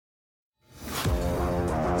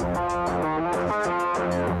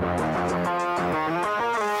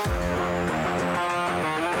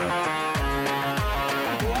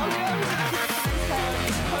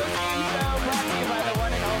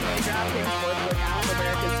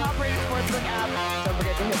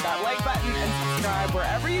subscribe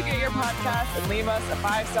wherever you get your podcasts and leave us a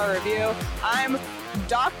 5-star review. I'm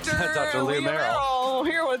Dr. Leah Merrill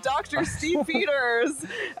here with Dr. Steve Peters.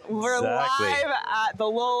 We're live at the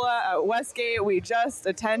Lola at Westgate. We just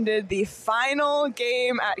attended the final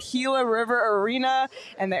game at Gila River Arena,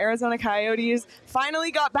 and the Arizona Coyotes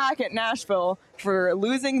finally got back at Nashville for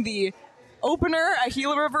losing the opener at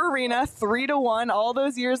Gila River Arena 3-1 all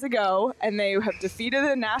those years ago, and they have defeated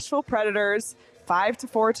the Nashville Predators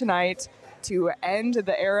 5-4 tonight to end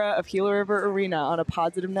the era of Gila River Arena on a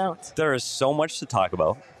positive note. There is so much to talk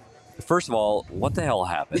about. First of all, what the hell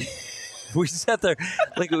happened? We sat there,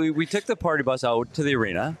 like we took the party bus out to the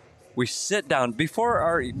arena. We sit down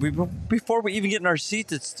before we even get in our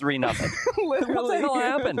seats. It's 3-0. What the hell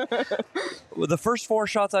happened? The first 4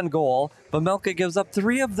 shots on goal, Vejmelka gives up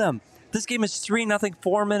 3 of them. This game is 3-0,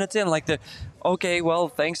 4 minutes in. Okay, well,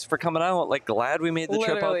 thanks for coming out. Glad we made the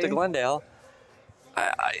trip out to Glendale.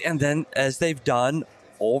 And then, as they've done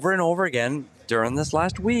over and over again during this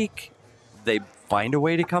last week, they find a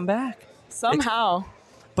way to come back somehow.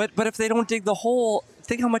 But if they don't dig the hole,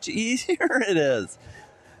 think how much easier it is.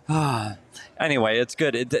 Anyway, it's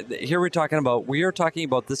good. We are talking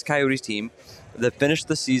about this Coyotes team that finished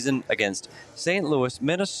the season against St. Louis,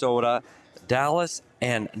 Minnesota, Dallas,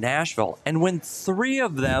 and Nashville, and win 3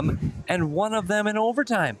 of them, and 1 of them in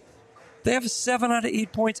overtime. They have 7 out of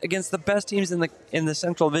 8 points against the best teams in the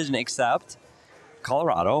Central Division, except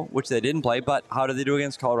Colorado, which they didn't play. But how did they do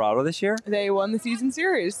against Colorado this year? They won the season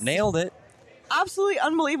series. Nailed it. Absolutely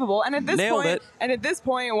unbelievable. And at this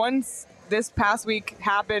point, once this past week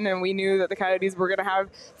happened and we knew that the Coyotes were going to have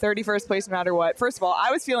 31st place no matter what. First of all, I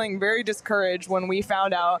was feeling very discouraged when we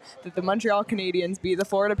found out that the Montreal Canadiens beat the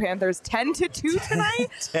Florida Panthers 10-2 tonight.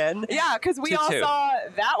 10? Yeah, because we all saw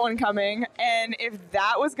that one coming. And if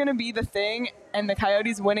that was going to be the thing and the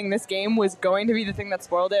Coyotes winning this game was going to be the thing that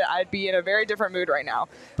spoiled it, I'd be in a very different mood right now.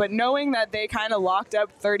 But knowing that they kind of locked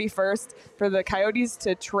up 31st for the Coyotes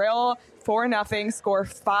to trail 4-0, score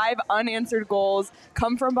 5 unanswered goals,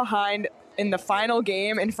 come from behind in the final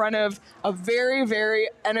game in front of a very, very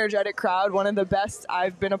energetic crowd, one of the best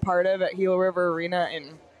I've been a part of at Gila River Arena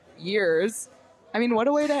in years. I mean, what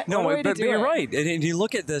a way to but you're right. And you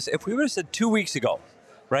look at this, if we would have said 2 weeks ago,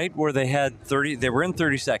 right, where they were in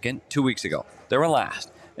 32nd 2 weeks ago. They were last.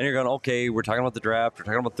 And you're going, okay, we're talking about the draft. We're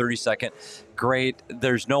talking about 32nd. Great.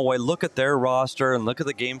 There's no way. Look at their roster and look at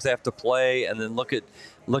the games they have to play, and then look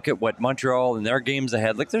at what Montreal and their games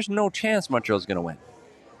ahead. There's no chance Montreal's going to win.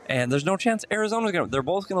 And there's no chance Arizona's going to. They're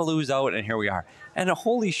both going to lose out, and here we are. And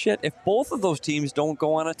holy shit, if both of those teams don't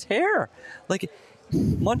go on a tear.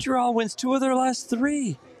 Montreal wins 2 of their last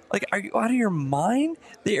 3. Are you out of your mind?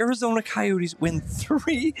 The Arizona Coyotes win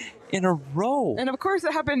 3 in a row. And of course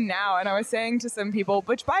it happened now. And I was saying to some people,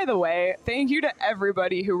 which by the way, thank you to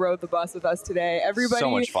everybody who rode the bus with us today. Everybody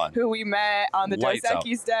so much fun. Who we met on the Dos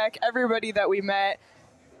Equis deck. Everybody that we met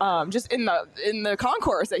just in the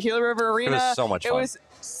concourse at Gila River Arena. It was so much fun. It was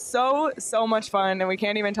so much fun. And we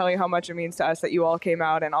can't even tell you how much it means to us that you all came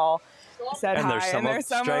out and all said and hi. There's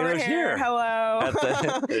some over here. Hello.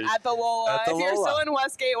 At the Lola. If you're still in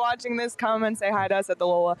Westgate watching this, come and say hi to us at the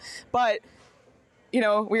Lola. But, I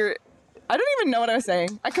don't even know what I was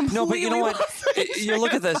saying. I completely No, but you know what? lost You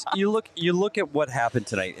look at this. You look at what happened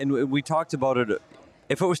tonight. And we talked about it.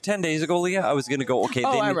 If it was 10 days ago, Leah, I was going to go, okay,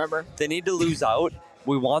 I remember. They need to lose out.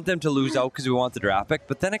 We want them to lose out because we want the draft pick.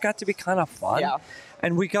 But then it got to be kind of fun. Yeah.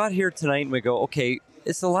 And we got here tonight and we go, okay,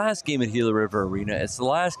 it's the last game at Gila River Arena. It's the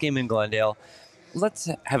last game in Glendale. Let's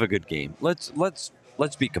have a good game. Let's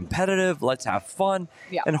be competitive. Let's have fun.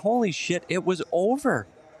 Yeah. And holy shit, it was over.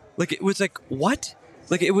 It was what?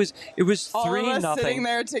 It was 3-0. All of us sitting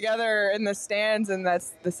there together in the stands, and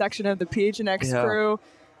that's the section of the PHNX crew.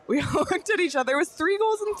 We looked at each other. It was 3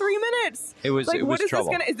 goals in 3 minutes. It was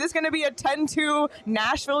trouble. Is this gonna be a 10-2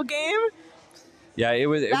 Nashville game? Yeah, it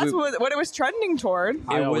was. That's what it was trending toward.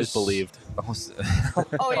 I always believed.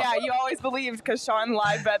 Oh yeah, you always believed because Sean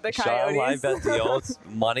live bet the Coyotes. Sean live bet the old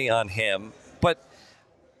money on him. But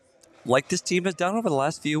like this team has done over the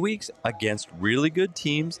last few weeks against really good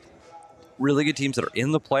teams that are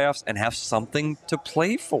in the playoffs and have something to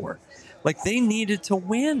play for. They needed to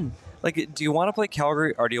win. Do you want to play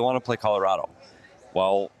Calgary or do you want to play Colorado?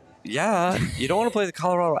 Well, yeah, you don't want to play the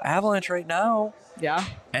Colorado Avalanche right now. Yeah.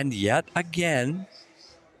 And yet again,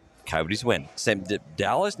 Coyotes win.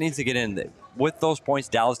 Dallas needs to get in. With those points,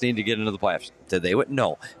 Dallas needs to get into the playoffs. Did they win?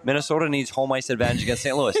 No. Minnesota needs home ice advantage against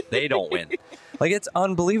St. Louis. They don't win. It's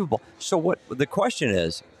unbelievable. So what the question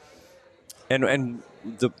is, and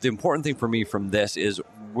the important thing for me from this is,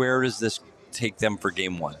 where does this take them for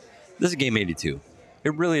game 1? This is game 82.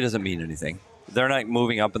 It really doesn't mean anything. They're not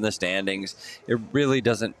moving up in the standings. It really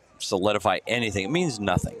doesn't solidify anything. It means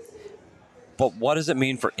nothing. But what does it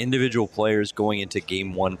mean for individual players going into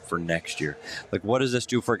game one for next year? Like, what does this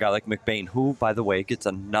do for a guy like McBain, who, by the way, gets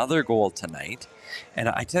another goal tonight? And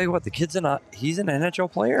I tell you what, he's an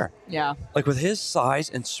NHL player. Yeah. Like, with his size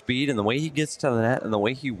and speed and the way he gets to the net and the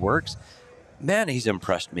way he works, man, he's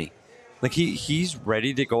impressed me. Like, he's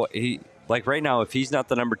ready to go. Like, right now, if he's not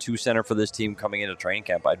the number 2 center for this team coming into training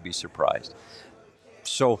camp, I'd be surprised.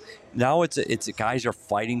 So now it's guys are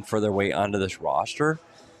fighting for their way onto this roster.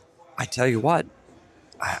 I tell you what,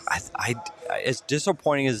 I as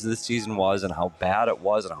disappointing as this season was and how bad it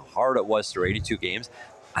was and how hard it was through 82 games,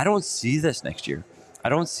 I don't see this next year. I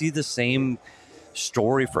don't see the same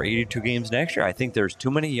story for 82 games next year. I think there's too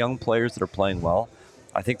many young players that are playing well.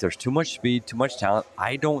 I think there's too much speed, too much talent.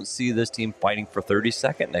 I don't see this team fighting for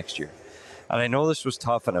 32nd next year. And I know this was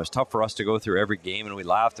tough, and it was tough for us to go through every game, and we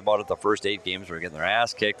laughed about it the first 8 games. We were getting their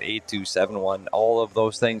ass kicked, 8-2, 7-1, all of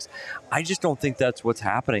those things. I just don't think that's what's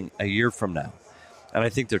happening a year from now. And I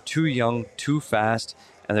think they're too young, too fast,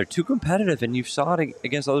 and they're too competitive, and you saw it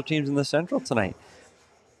against other teams in the Central tonight.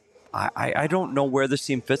 I don't know where this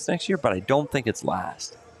team fits next year, but I don't think it's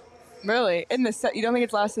last. Really? You don't think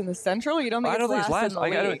it's last in the Central? You don't think it's last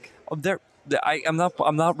in the league?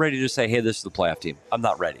 I'm not ready to say, hey, this is the playoff team. I'm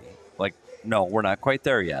not ready. Like, no, we're not quite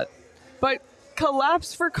there yet. But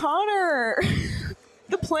collapse for Connor.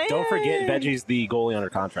 The plan. Don't forget, Veggie's the goalie under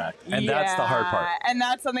contract. And that's the hard part. And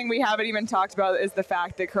that's something we haven't even talked about is the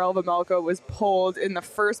fact that Karel Vejmelka was pulled in the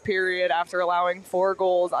first period after allowing 4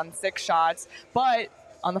 goals on 6 shots. But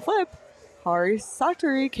on the flip, Harri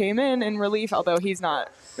Sahturi came in relief, although he's not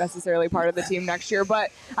necessarily part of the team next year. But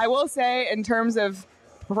I will say, in terms of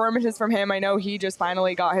performances from him, I know he just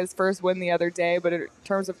finally got his first win the other day, but in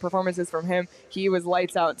terms of performances from him, he was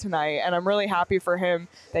lights out tonight. And I'm really happy for him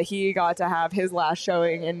that he got to have his last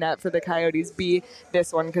showing in net for the Coyotes be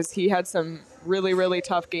this one, because he had some really, really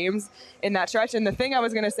tough games in that stretch. And the thing I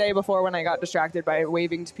was going to say before when I got distracted by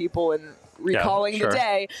waving to people and recalling the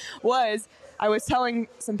day was, I was telling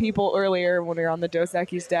some people earlier when we were on the Dos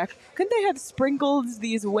Equis deck, couldn't they have sprinkled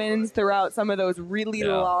these wins throughout some of those really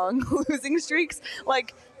long losing streaks?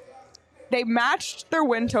 Like, they matched their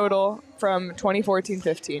win total from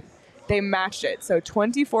 2014-15. They matched it. So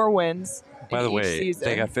 24 wins By the way, season.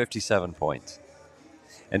 They got 57 points.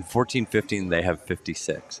 And 14-15, they have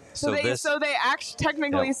 56. So they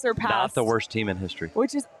technically surpassed. Not the worst team in history.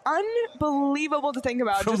 Which is unbelievable to think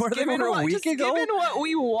about. From where they were a week ago? Given what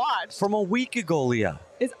we watched. From a week ago, Leah.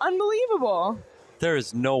 It's unbelievable. There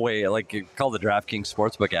is no way, like you call the DraftKings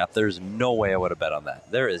Sportsbook app, there's no way I would have bet on that.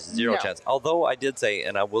 There is zero chance. Although I did say,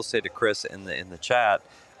 and I will say to Chris in the chat,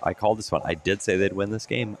 I called this one. I did say they'd win this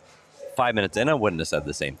game. 5 minutes in, I wouldn't have said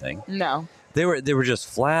the same thing. No. They were just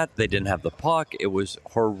flat. They didn't have the puck. It was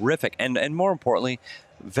horrific. And more importantly,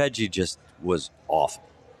 Veggie just was awful.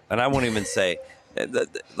 And I won't even say,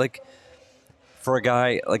 like, for a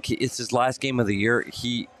guy, like, it's his last game of the year,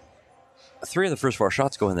 3 of the first 4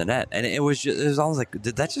 shots go in the net. And it was almost like,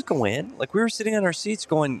 did that just go in? Like, we were sitting on our seats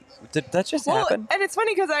going, did that just happen? And it's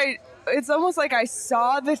funny because it's almost like I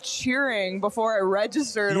saw the cheering before I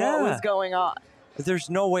registered what was going on. There's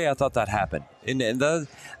no way I thought that happened. And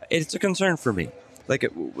it's a concern for me. Like,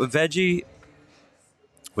 Veggie,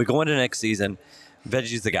 we go into next season,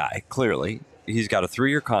 Veggie's the guy, clearly. He's got a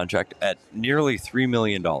 3-year contract at nearly $3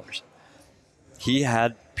 million. He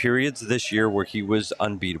had periods this year where he was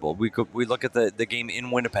unbeatable. We look at the game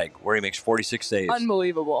in Winnipeg where he makes 46 saves.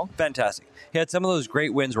 Unbelievable. Fantastic. He had some of those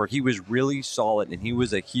great wins where he was really solid and he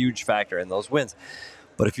was a huge factor in those wins.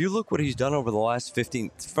 But if you look what he's done over the last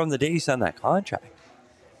 15, from the day he signed that contract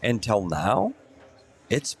until now,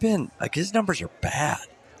 it's been, like, his numbers are bad.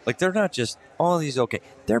 Like, they're not just, he's okay.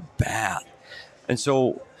 They're bad. And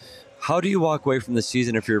so how do you walk away from the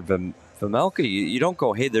season if you're Vejmelka? You don't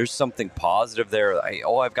go, hey, there's something positive there.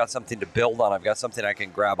 I've got something to build on. I've got something I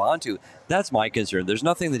can grab onto. That's my concern. There's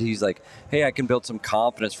nothing that he's like, hey, I can build some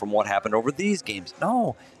confidence from what happened over these games.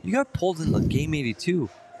 No, you got pulled in the game 82.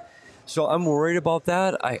 So I'm worried about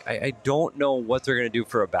that. I don't know what they're going to do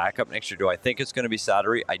for a backup next year. Do I think it's going to be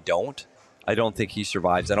Sahturi? I don't. I don't think he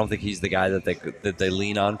survives. I don't think he's the guy that they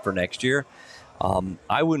lean on for next year.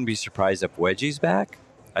 I wouldn't be surprised if Wedgie's back.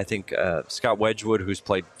 I think Scott Wedgwood, who's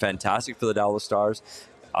played fantastic for the Dallas Stars,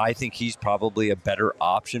 I think he's probably a better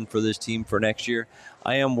option for this team for next year.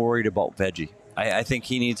 I am worried about Veggie. I think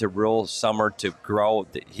he needs a real summer to grow.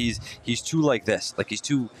 He's too like this. Like,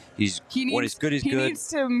 when he's good, he's good. He needs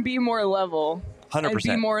to be more level. 100%. And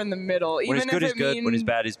be more in the middle. When he's good, he's good. When he's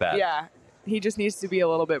bad, he's bad. Yeah. He just needs to be a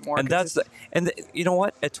little bit more. And consistent. you know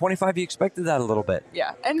what? At 25, you expected that a little bit.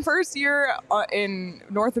 Yeah, and first year in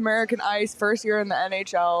North American ice, first year in the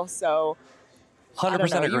NHL, so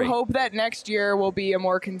 100% agree. You hope that next year will be a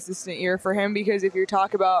more consistent year for him, because if you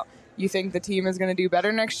talk about you think the team is going to do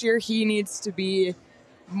better next year, he needs to be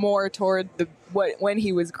more toward when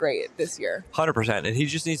he was great this year. 100%. And he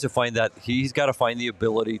just needs to find that. He's got to find the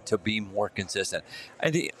ability to be more consistent.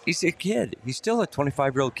 And he's a kid. He's still a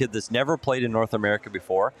 25-year-old kid that's never played in North America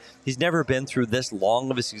before. He's never been through this long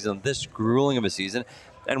of a season, this grueling of a season.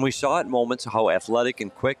 And we saw at moments how athletic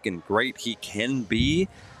and quick and great he can be.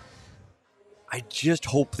 I just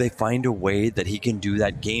hope they find a way that he can do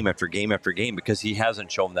that game after game after game, because he hasn't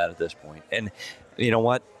shown that at this point. And you know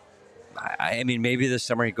what? I mean, maybe this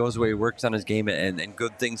summer he goes away, he works on his game, and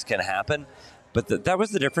good things can happen. But that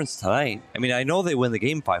was the difference tonight. I mean, I know they win the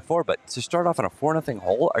game 5-4, but to start off on a 4-0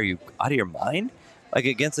 hole, are you out of your mind? Like,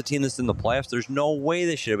 against a team that's in the playoffs, there's no way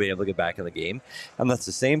they should have been able to get back in the game. And that's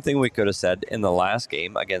the same thing we could have said in the last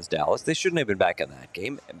game against Dallas. They shouldn't have been back in that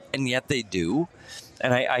game, and yet they do.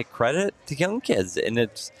 And I credit the young kids, and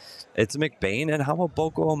it's McBain, and how about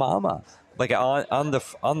Boko Amama? Like on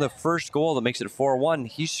the first goal that makes it 4-1,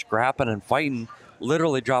 he's scrapping and fighting,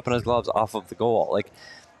 literally dropping his gloves off of the goal. Like,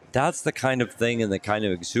 that's the kind of thing and the kind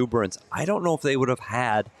of exuberance I don't know if they would have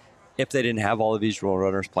had if they didn't have all of these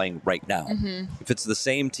Roadrunners playing right now. Mm-hmm. If it's the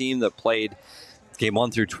same team that played game 1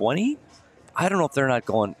 through 20, I don't know if they're not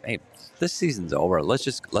going, hey, this season's over. Let's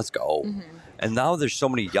go. Mm-hmm. And now there's so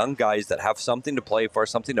many young guys that have something to play for,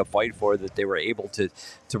 something to fight for, that they were able to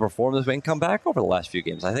perform this way and come back over the last few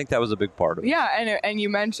games. I think that was a big part of it. Yeah, and you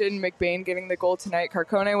mentioned McBain getting the goal tonight.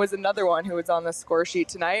 Carcone was another one who was on the score sheet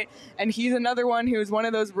tonight, and he's another one who's one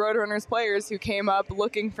of those Roadrunners players who came up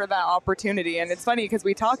looking for that opportunity. And it's funny because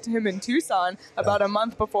we talked to him in Tucson about a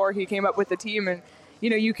month before he came up with the team, and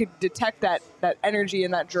you could detect that energy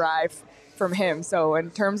and that drive from him. So in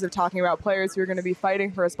terms of talking about players who are going to be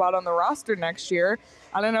fighting for a spot on the roster next year,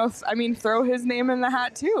 I don't know throw his name in the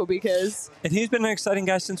hat too, because... And he's been an exciting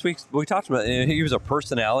guy since we talked about it. He was a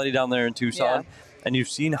personality down there in Tucson, and you've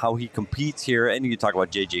seen how he competes here, and you talk about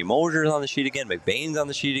J.J. Mosier's on the sheet again, McBain's on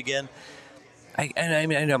the sheet again.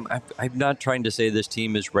 I'm not trying to say this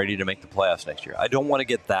team is ready to make the playoffs next year. I don't want to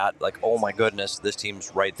get that, like, oh my goodness, this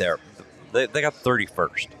team's right there. They got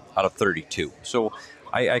 31st out of 32. So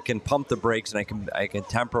I can pump the brakes, and I can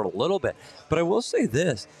temper it a little bit. But I will say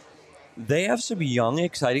this. They have some young,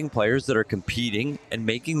 exciting players that are competing and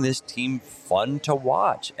making this team fun to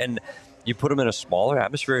watch. And you put them in a smaller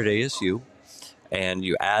atmosphere at ASU, and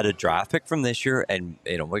you add a draft pick from this year. And,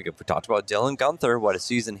 we talked about Dylan Guenther, what a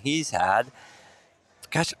season he's had.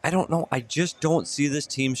 Gosh, I don't know. I just don't see this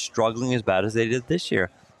team struggling as bad as they did this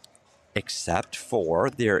year, except for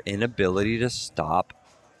their inability to stop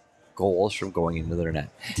goals from going into their net.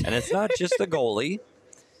 And it's not just the goalie,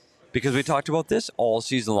 because we talked about this all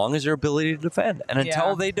season long, is their ability to defend. And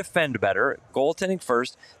until they defend better, goaltending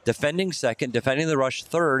first, defending second, defending the rush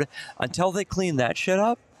third, until they clean that shit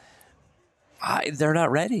up, they're not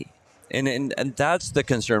ready. And that's the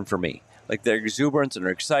concern for me. Like, their exuberance and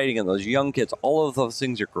they're exciting, and those young kids, all of those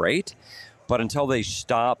things are great. But until they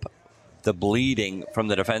stop the bleeding from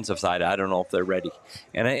the defensive side, I don't know if they're ready.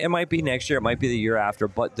 And it might be next year, it might be the year after,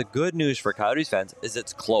 but the good news for Coyotes fans is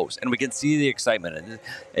it's close, and we can see the excitement, and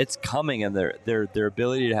it's coming, and their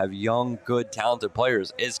ability to have young, good, talented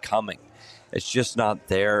players is coming. It's just not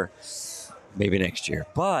there maybe next year.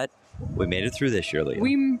 But we made it through this year, Leah.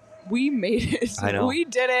 We made it. I know. We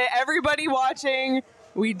did it. Everybody watching,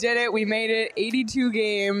 we did it. We made it. 82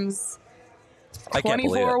 games,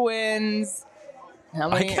 24 wins. How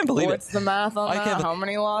many, I can't believe what's the math on that? How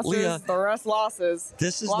many losses? Leah, the rest losses.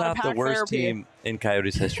 This is not the worst team in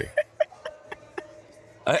Coyotes history.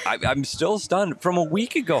 I'm still stunned from a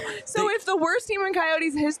week ago. So if the worst team in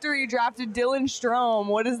Coyotes history drafted Dylan Strome,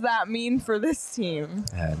 what does that mean for this team?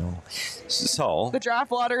 I know. So the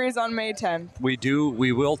draft lottery is on May 10th.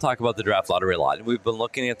 We will talk about the draft lottery a lot. We've been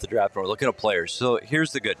looking at the draft and we're looking at players. So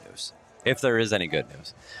here's the good news, if there is any good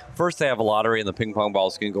news. First, they have a lottery, and the ping pong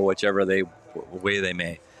balls can go whichever way they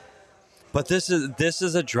may. But this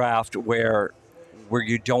is a draft where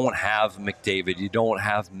you don't have McDavid, you don't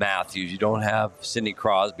have Matthews, you don't have Sidney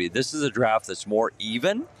Crosby. This is a draft that's more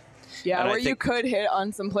even. Yeah, where you could hit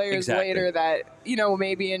on some players later that,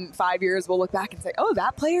 maybe in 5 years we'll look back and say, oh,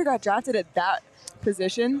 that player got drafted at that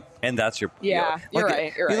position. And that's your... Yeah, you're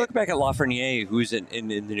right. You look back at Lafreniere, who's in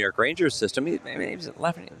the New York Rangers system. He's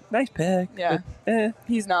Lafreniere, nice pick. Yeah. But,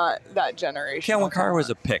 he's not that generation. Cale Makar was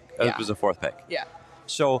a pick. It was a fourth pick. Yeah.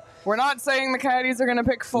 So... We're not saying the Coyotes are going to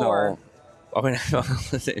pick 4. No. I mean,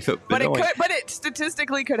 but it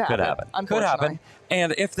statistically could happen. Could happen. Unfortunately. Could happen.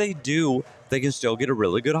 And if they do, they can still get a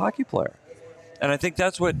really good hockey player. And I think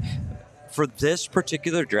that's what, for this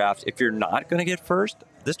particular draft, if you're not going to get first,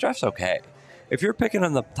 this draft's okay. If you're picking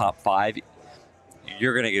in the top 5,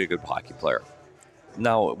 you're going to get a good hockey player.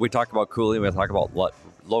 Now, we talked about Cooley, we talked about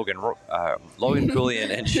Logan Cooley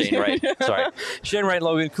and Shane Wright. Sorry. Shane Wright,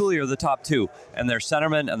 Logan Cooley are the top 2, and they're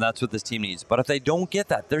centermen, and that's what this team needs. But if they don't get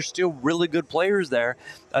that, there's still really good players there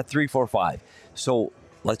at 3, 4, 5. So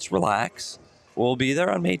let's relax. We'll be there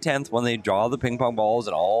on May 10th when they draw the ping pong balls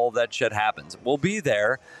and all that shit happens. We'll be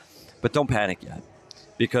there, but don't panic yet,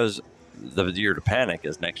 because the year to panic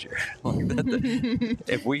is next year.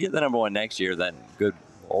 If we get the number 1 next year, then good.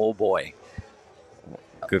 Oh boy.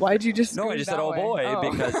 Good. Why'd you just? No, I just said, "Oh boy,"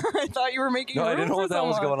 because I thought you were making. No, I didn't know what that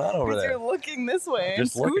was going on over there. You're looking this way,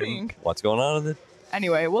 just and scooting. Looking. What's going on in the?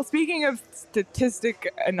 Anyway, well, speaking of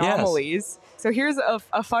statistic anomalies, so here's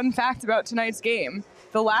a fun fact about tonight's game.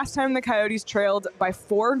 The last time the Coyotes trailed by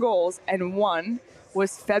 4 goals and won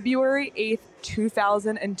was February 8th,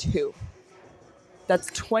 2002. That's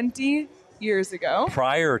 20 years ago.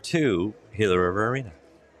 Prior to Gila River Arena.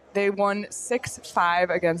 They won 6-5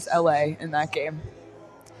 against LA in that game.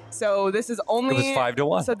 So this is only... It was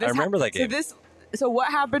 5-1. So I remember that game. So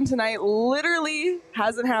what happened tonight literally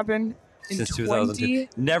hasn't happened in since 2002.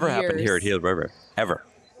 2002. Never happened here at Gila River. Ever.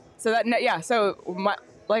 So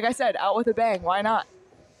like I said, out with a bang. Why not?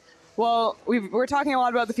 Well, we're talking a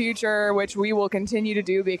lot about the future, which we will continue to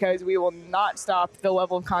do because we will not stop the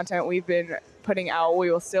level of content we've been putting out.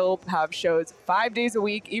 We will still have shows 5 days a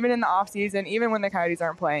week, even in the off season, even when the Coyotes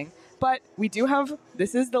aren't playing. But we do have,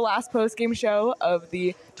 this is the last post-game show of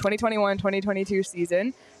the 2021-2022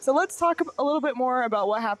 season. So let's talk a little bit more about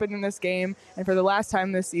what happened in this game. And for the last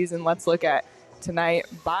time this season, let's look at tonight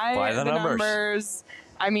by the numbers.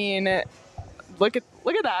 I mean, look at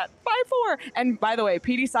that, 5-4. And by the way,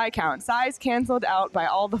 PD Cy count. Cy's canceled out by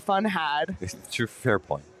all the fun had. True, fair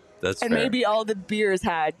point. That's and fair. Maybe all the beers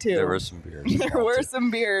had too. There were some beers. There were some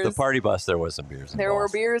beers. The party bus, there was some beers. There were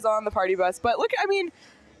beers on the party bus. But look, I mean,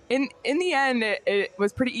 in the end, it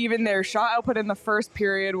was pretty even. Their shot output in the first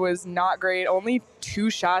period was not great. Only 2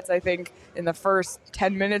 shots, I think, in the first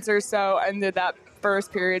 10 minutes or so. Ended that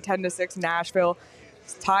first period 10-6 Nashville.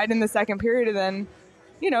 It's tied in the second period, and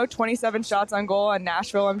then 27 shots on goal. And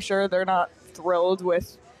Nashville, I'm sure they're not thrilled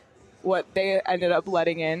with what they ended up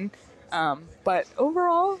letting in. But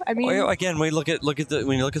overall, I mean, again, when you look at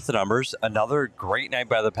the numbers, another great night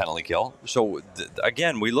by the penalty kill. So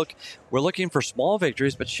again, we're looking for small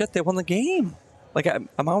victories, but shit, they won the game. Like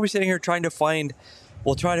I'm always sitting here trying to find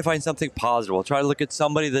something positive. We'll try to look at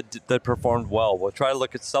somebody that performed well. We'll try to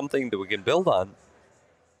look at something that we can build on.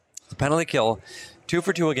 The penalty kill, 2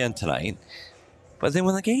 for 2 again tonight, but they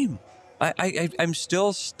won the game. I'm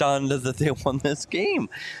still stunned that they won this game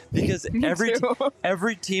because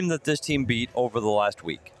every team that this team beat over the last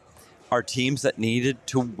week are teams that needed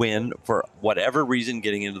to win for whatever reason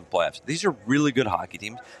getting into the playoffs. These are really good hockey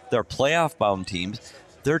teams. They're playoff-bound teams.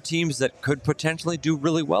 They're teams that could potentially do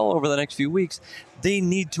really well over the next few weeks. They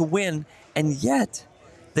need to win, and yet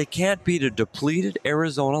they can't beat a depleted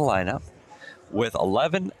Arizona lineup with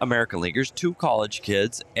 11 American Leaguers, 2 college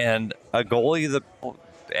kids, and a goalie that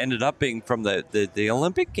ended up being from the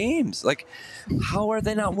Olympic Games. Like, how are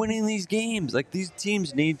they not winning these games? Like, these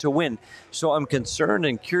teams need to win. So I'm concerned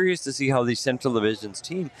and curious to see how these Central Divisions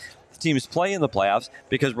teams play in the playoffs,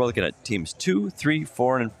 because we're looking at teams 2, 3,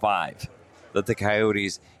 4, and 5 that the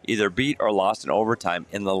Coyotes either beat or lost in overtime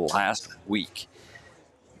in the last week.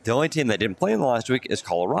 The only team that didn't play in the last week is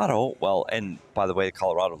Colorado. Well, and by the way,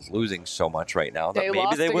 Colorado's losing so much right now that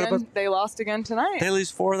maybe they would have. They lost again tonight. They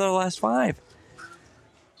lose 4 of their last 5.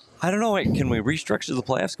 I don't know. Can we restructure the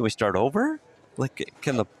playoffs? Can we start over? Like,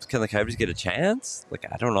 can the Coyotes get a chance? Like,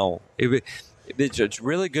 I don't know. It's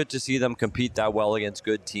really good to see them compete that well against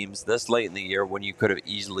good teams this late in the year when you could have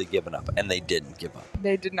easily given up, and they didn't give up.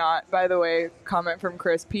 They did not. By the way, comment from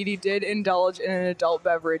Chris. PD did indulge in an adult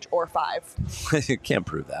beverage or 5. You can't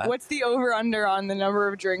prove that. What's the over-under on the number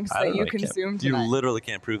of drinks that you consumed tonight? You literally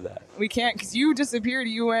can't prove that. We can't, because you disappeared.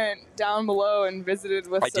 You went down below and visited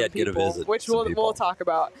with some people, get a visit which we'll talk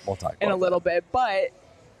about in a little bit. But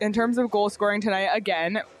in terms of goal scoring tonight,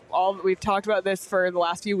 again, we've talked about this for the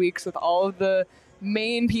last few weeks with all of the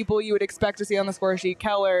main people you would expect to see on the score sheet.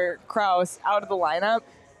 Keller, Krause, out of the lineup.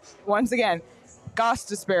 Once again,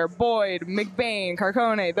 Gostisbehere, Boyd, McBain,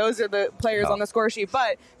 Carcone, those are the players on the score sheet.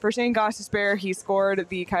 But for Shane Gostisbehere, he scored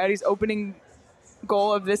the Coyotes' opening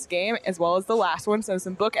goal of this game as well as the last one. So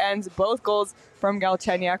some bookends, both goals from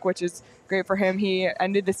Galchenyuk, which is great for him. He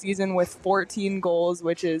ended the season with 14 goals,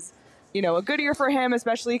 which is a good year for him,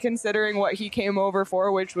 especially considering what he came over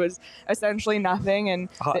for, which was essentially nothing. And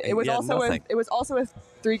it was also a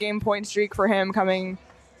 3-game point streak for him coming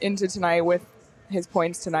into tonight with his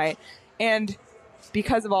points tonight. And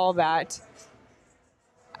because of all of that,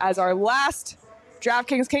 as our last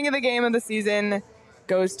DraftKings King of the Game of the season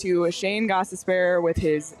goes to Shane Gostisbehere with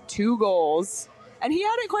his 2 goals. And he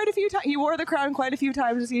had it quite a few times. He wore the crown quite a few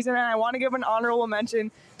times this season. And I want to give an honorable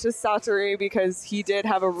mention to Saturi because he did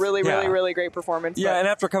have a really, really great performance. Yeah, and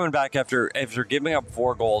after coming back after giving up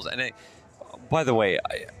 4 goals, and by the way,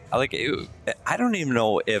 I don't even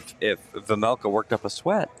know if Vejmelka worked up a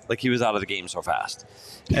sweat. Like, he was out of the game so fast.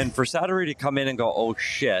 And for Saturi to come in and go, oh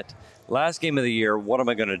shit, last game of the year, what am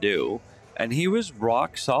I going to do? And he was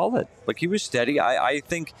rock solid. Like, he was steady. I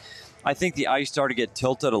think the ice started to get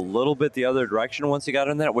tilted a little bit the other direction once he got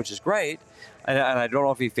in there, which is great. And I don't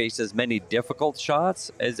know if he faced as many difficult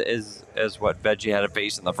shots as what Veggie had to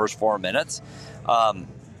face in the first 4 minutes.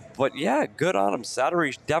 But yeah, good on him.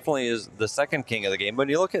 Saturi definitely is the second king of the game. But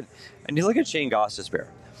you look at Shane Gostisbehere.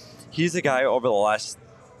 He's the guy over the last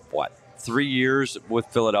 3 years with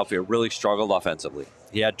Philadelphia really struggled offensively.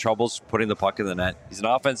 He had troubles putting the puck in the net. He's an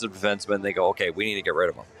offensive defenseman. They go, okay, we need to get rid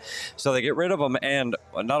of him. So they get rid of him, and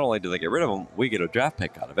not only do they get rid of him, we get a draft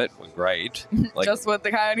pick out of it. Great. Just what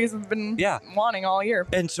the Coyotes have been wanting all year.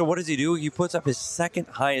 And so what does he do? He puts up his second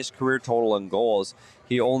highest career total in goals.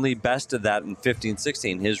 He only bested that in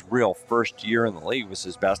 15-16. His real first year in the league was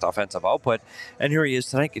his best offensive output. And here he is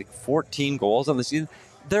tonight getting 14 goals on the season.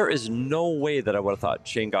 There is no way that I would have thought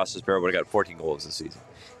Shane Gostisbehere would have got 14 goals this season.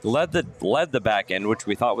 Led the back end, which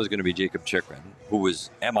we thought was going to be Jacob Chychrun, who was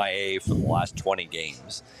MIA for the last 20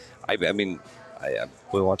 games. I mean,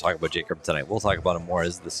 we won't talk about Jacob tonight. We'll talk about him more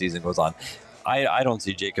as the season goes on. I don't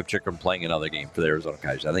see Jacob Chychrun playing another game for the Arizona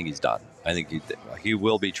Coyotes. I think he's done. I think he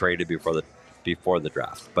will be traded before the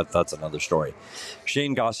draft, but that's another story.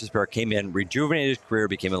 Shane Gostisbehere came in, rejuvenated his career,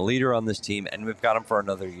 became a leader on this team, and we've got him for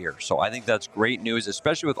another year. So I think that's great news,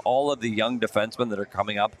 especially with all of the young defensemen that are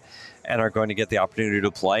coming up and are going to get the opportunity to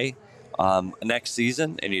play next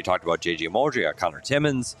season. And you talked about J.J. Moultrie, Connor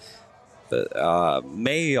Timmins,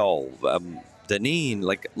 Mayo, Deneen.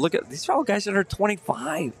 Like, look at these are all guys that are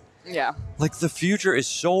 25. Yeah. Like, the future is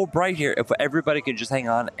so bright here if everybody can just hang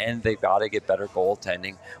on, and they've got to get better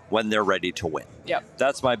goaltending when they're ready to win. Yep.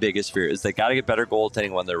 That's my biggest fear, is they got to get better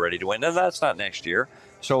goaltending when they're ready to win. And that's not next year.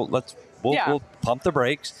 So we'll pump the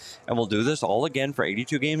brakes, and we'll do this all again for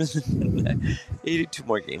 82 games. 82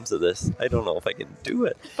 more games of this. I don't know if I can do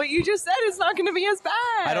it. But you just said it's not going to be as bad.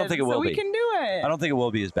 I don't think it will be. So we can do it. I don't think it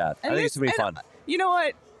will be as bad. I think it's going to be fun. You know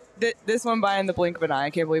what? This one by in the blink of an eye. I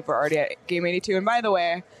can't believe we're already at game 82. And by the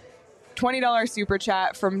way, $20 super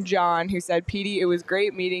chat from John, who said, Petey, it was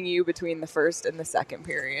great meeting you between the first and the second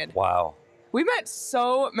period. Wow. We met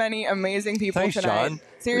so many amazing people tonight. John.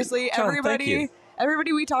 Seriously, John,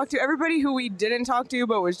 everybody we talked to, everybody who we didn't talk to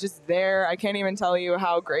but was just there. I can't even tell you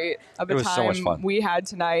how great of a time we had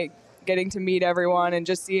tonight, getting to meet everyone and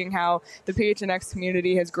just seeing how the PHNX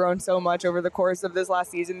community has grown so much over the course of this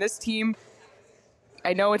last season. This team,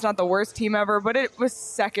 I know it's not the worst team ever, but it was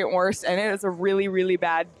second worst, and it was a really, really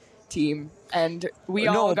bad team, and we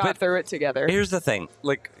all got through it together. Here's the thing,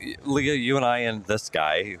 like, Leah, you and I and this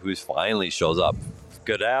guy who's finally shows up.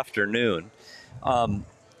 Good afternoon.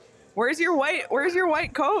 Where's your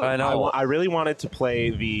white coat? I know. I really wanted to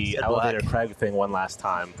play the elevator Craig thing one last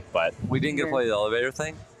time, but we didn't get to play the elevator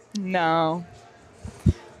thing. No.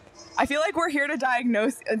 I feel like we're here to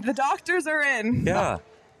diagnose. The doctors are in. Yeah.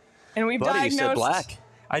 And we've diagnosed. You said black.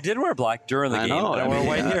 I did wear black during the game. Know. I wore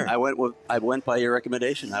white here. I went by your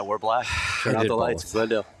recommendation. I wore black. Turn out the lights. Good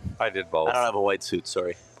deal. I did both. I don't have a white suit.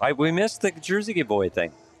 Sorry. We missed the jersey giveaway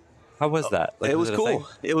thing. How was that? Like, it was cool.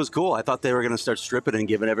 It was cool. I thought they were going to start stripping and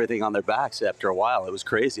giving everything on their backs after a while. It was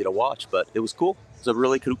crazy to watch, but it was cool. It was a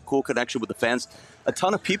really cool connection with the fans. A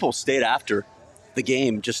ton of people stayed after the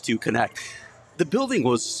game just to connect. The building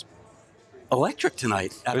was electric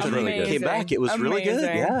tonight. After they came back, it was really good.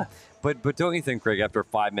 Yeah. But don't you think, Craig, after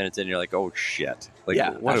 5 minutes in, you're like, oh, shit. Like,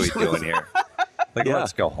 what are we doing here? Like,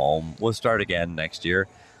 let's go home. We'll start again next year.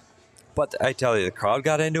 But I tell you, the crowd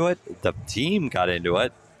got into it. The team got into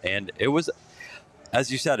it. And it was,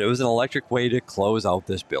 as you said, it was an electric way to close out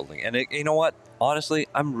this building. And you know what? Honestly,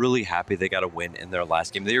 I'm really happy they got a win in their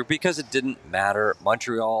last game of the year because it didn't matter.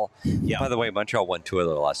 Montreal, by the way, Montreal won 2 of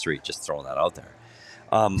their last 3, just throwing that out there.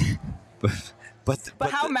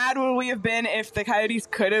 But how mad would we have been if the Coyotes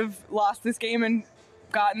could have lost this game and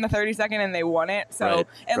gotten the 32nd and they won it? So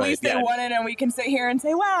at least they won it, and we can sit here and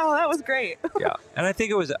say, "Wow, that was great." Yeah, and I think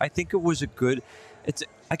it was a good. It's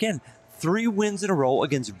again 3 wins in a row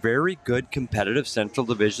against very good competitive Central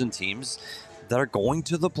Division teams that are going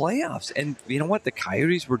to the playoffs. And you know what? The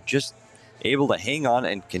Coyotes were just able to hang on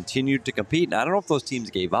and continue to compete. And I don't know if those teams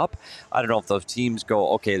gave up. I don't know if those teams go,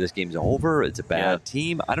 okay, this game's over. It's a bad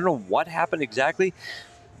team. I don't know what happened exactly,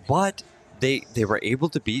 but they were able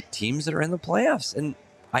to beat teams that are in the playoffs. And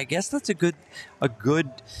I guess that's a good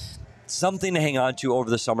something to hang on to over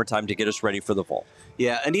the summertime to get us ready for the fall.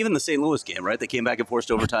 Yeah, and even the St. Louis game, right? They came back and forced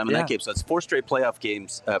overtime in that game. So that's 4 straight playoff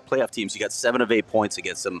games, playoff teams. You got 7 of 8 points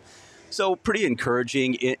against them. So pretty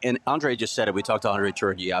encouraging. And Andre just said it. We talked to Andre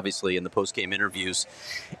Turgey, obviously, in the post-game interviews.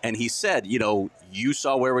 And he said, you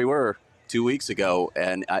saw where we were 2 weeks ago.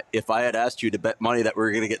 And if I had asked you to bet money that we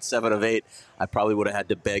were going to get 7 of 8, I probably would have had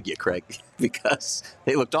to beg you, Craig, because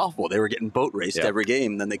they looked awful. They were getting boat raced every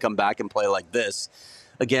game. Then they come back and play like this.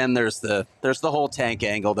 Again, there's the whole tank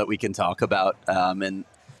angle that we can talk about. And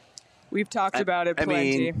we've talked about it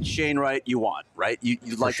plenty. I mean, Shane Wright, you want, right?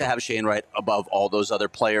 You'd like to have Shane Wright above all those other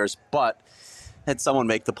players, but had someone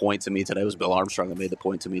make the point to me today. It was Bill Armstrong that made the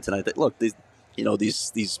point to me tonight that, look,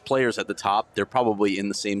 these players at the top, they're probably in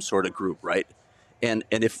the same sort of group, right? And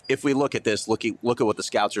if we look at this, look at what the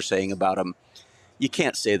scouts are saying about them, you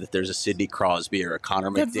can't say that there's a Sidney Crosby or a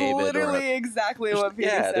Connor McDavid. That's literally exactly what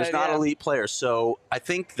Peter said. There's not elite players. So I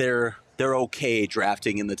think they're okay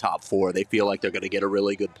drafting in the top 4. They feel like they're going to get a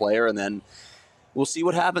really good player, and then we'll see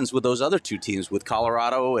what happens with those other 2 teams, with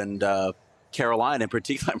Colorado and Carolina in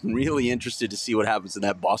particular. I'm really interested to see what happens in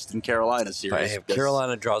that Boston-Carolina series. If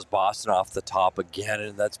Carolina draws Boston off the top again,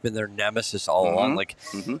 and that's been their nemesis all along.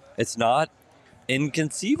 It's not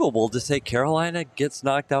inconceivable to say Carolina gets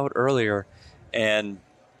knocked out earlier and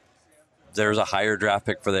there's a higher draft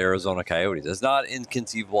pick for the Arizona Coyotes. It's not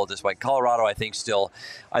inconceivable at this point. Colorado, I think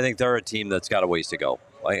they're a team that's got a ways to go.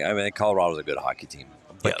 I mean, Colorado's a good hockey team.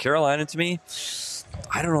 But Carolina, to me,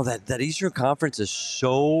 I don't know, that Eastern Conference is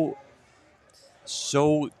so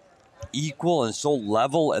equal and so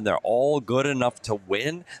level, and they're all good enough to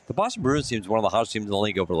win. The Boston Bruins team is one of the hottest teams in the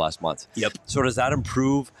league over the last month. Yep. So does that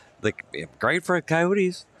improve? Great for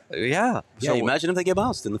Coyotes. Yeah. So imagine if they get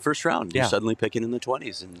bounced in the first round. You're suddenly picking in the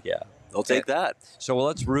 20s, and they'll take that. So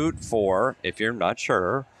let's root for, if you're not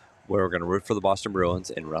sure, we're going to root for the Boston Bruins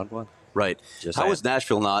in round 1. Right. How was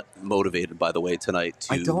Nashville not motivated, by the way, tonight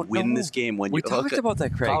to win this game? When we talked about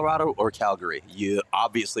that, Craig. Colorado or Calgary? You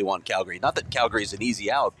obviously want Calgary. Not that Calgary's an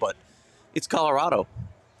easy out, but it's Colorado.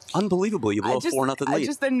 Unbelievable. You blow a 4-0 lead.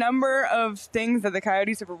 Just the number of things that the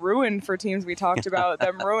Coyotes have ruined for teams we talked about,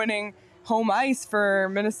 them ruining home ice for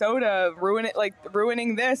Minnesota,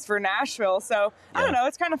 ruining this for Nashville. So I don't know.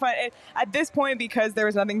 It's kind of fun at this point, because there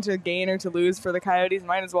was nothing to gain or to lose for the Coyotes.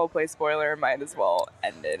 Might as well play spoiler. Might as well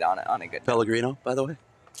end it on a good note. Pellegrino, by the way.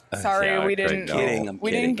 Sorry, we didn't.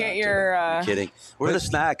 We didn't get your. I'm kidding. Where are the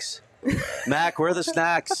snacks, Mac? Where are the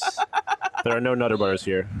snacks? There are no Nutter Butters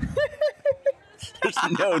here. There's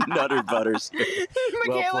no Nutter Butters.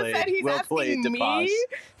 Michaela said he's asking me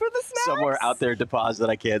for the snacks. Somewhere out there, DePaz, that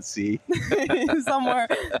I can't see. Somewhere,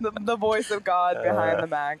 the voice of God behind the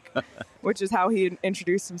Mac, which is how he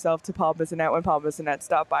introduced himself to Paul Bissonnette when Paul Bissonnette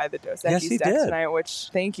stopped by the Dos Equis Steak tonight, which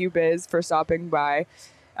thank you, Biz, for stopping by.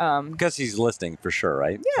 Because he's listening for sure,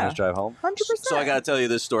 right? Yeah. On his drive home? 100%. So I got to tell you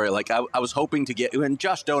this story. I was hoping to get, and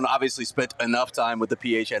Josh Doan obviously spent enough time with the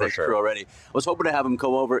PHNX crew already. I was hoping to have him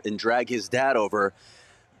come over and drag his dad over.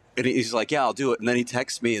 And he's like, yeah, I'll do it. And then he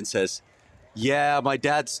texts me and says, yeah, my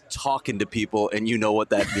dad's talking to people, and you know what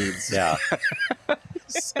that means. Yeah.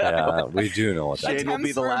 Yeah, we do know what that means. Shane will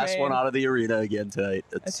be the last one out of the arena again tonight.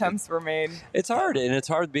 Attempts were made. It's hard, and it's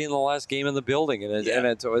hard being the last game in the building. And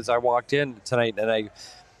as I walked in tonight, and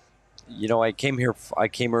I came here. I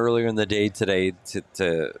came earlier in the day today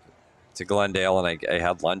to Glendale, and I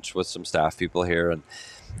had lunch with some staff people here, and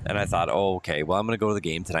I thought, oh, okay, well, I'm going to go to the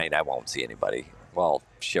game tonight, and I won't see anybody. Well,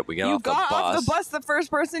 shit, we got off the bus. You got off the bus. The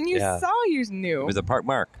first person you saw, you knew. It was the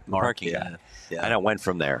parking guy. Yeah. And I went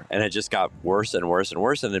from there, and it just got worse and worse and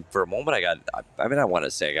worse. And then for a moment, I want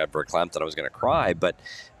to say I got verklempt and I was going to cry, but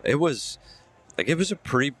it was a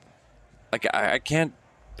pretty, I can't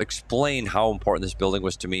explain how important this building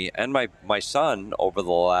was to me and my son over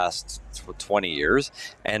the last 20 years.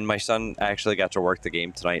 And my son actually got to work the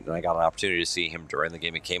game tonight, and I got an opportunity to see him during the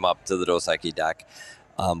game. He came up to the Dos Equis deck.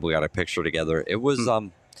 We got a picture together. It was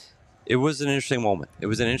an interesting moment. It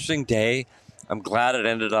was an interesting day. I'm glad it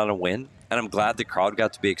ended on a win, and I'm glad the crowd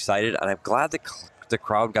got to be excited, and I'm glad the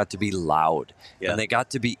crowd got to be loud, and they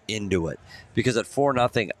got to be into it, because at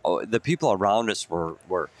 4-0, the people around us were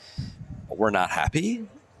not happy,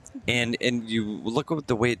 and you look at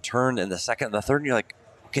the way it turned in the second and the third, and you're like,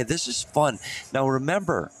 okay, this is fun. Now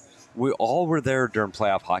remember, we all were there during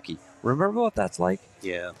playoff hockey. Remember what that's like?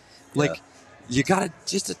 Yeah. Like, you got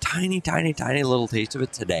just a tiny, tiny, tiny little taste of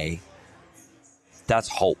it today. That's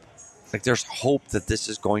hope. Like, there's hope that this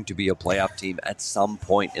is going to be a playoff team at some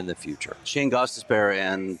point in the future. Shane Gostisbehere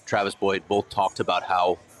and Travis Boyd both talked about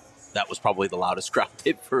how that was probably the loudest crowd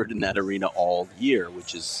they've heard in that arena all year,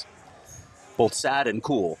 which is both sad and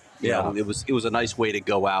cool. You know, it was a nice way to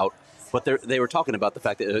go out. But they were talking about the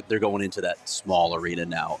fact that they're going into that small arena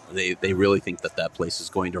now. They really think that place is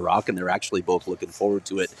going to rock, and they're actually both looking forward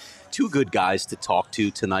to it. Two good guys to talk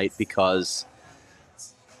to tonight, because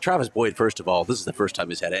Travis Boyd, first of all, this is the first time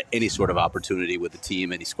he's had any sort of opportunity with the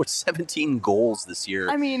team, and he scored 17 goals this year.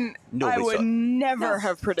 I mean, I would never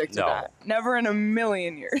have predicted that. Never in a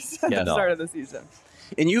million years at the start of the season.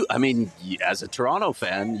 And as a Toronto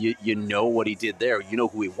fan, you know what he did there. You know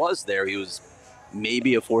who he was there. He was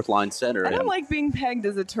maybe a fourth-line center. I don't like being pegged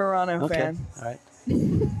as a Toronto fan. All right.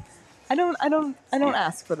 I don't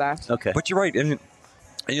ask for that. Okay. But you're right. And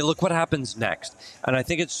you look what happens next. And I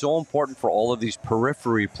think it's so important for all of these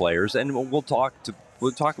periphery players. And we'll talk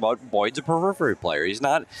about Boyd's a periphery player. He's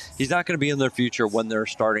not going to be in their future when they're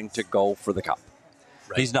starting to go for the cup.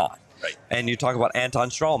 Right. He's not. Right. And you talk about Anton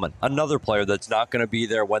Strawman, another player that's not going to be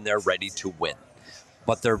there when they're ready to win.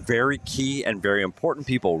 But they're very key and very important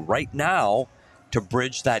people right now to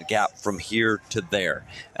bridge that gap from here to there.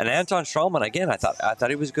 And Anton Strawman, again, I thought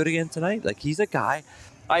he was good again tonight. Like, he's a guy.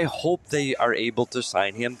 I hope they are able to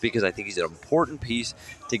sign him, because I think he's an important piece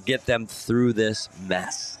to get them through this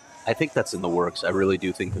mess. I think that's in the works. I really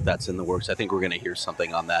do think that's in the works. I think we're going to hear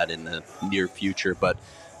something on that in the near future. But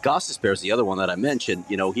Gostisbehere is the other one that I mentioned.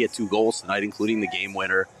 You know, he had 2 goals tonight, including the game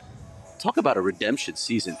winner. Talk about a redemption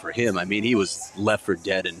season for him. I mean, he was left for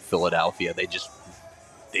dead in Philadelphia. They just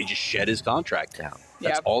shed his contract down.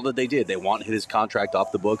 That's all that they did. They wanted his contract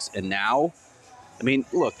off the books. And now, I mean,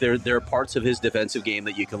 look, there are parts of his defensive game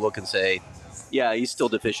that you can look and say, yeah, he's still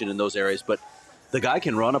deficient in those areas. But the guy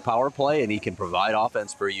can run a power play, and he can provide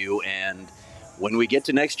offense for you. And when we get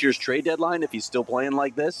to next year's trade deadline, if he's still playing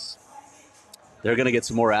like this, they're going to get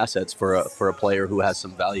some more assets for a player who has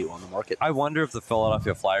some value on the market. I wonder if the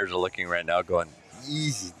Philadelphia Flyers are looking right now going,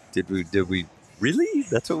 easy, did we really?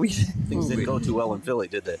 That's what we did? Things didn't go too well in Philly,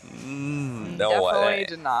 did they? No, definitely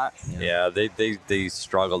did not. Yeah, they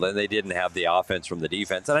struggled, and they didn't have the offense from the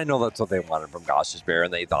defense. And I know that's what they wanted from Gostisbehere,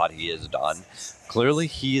 and they thought he is done. Clearly,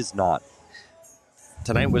 he is not.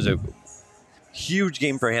 Tonight was a huge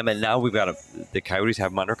game for him, and now we've got the Coyotes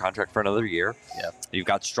have him under contract for another year. Yeah, you've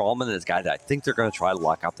got Strawman and this guy that I think they're going to try to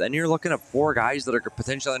lock up. Then you're looking at 4 guys that are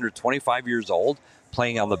potentially under 25 years old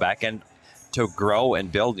playing on the back end to grow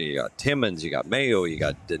and build. You got Timmins, you got Mayo, you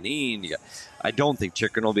got Deneen. I don't think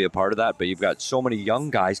Chicken will be a part of that, but you've got so many young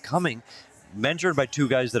guys coming, mentored by 2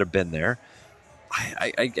 guys that have been there.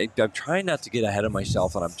 I'm trying not to get ahead of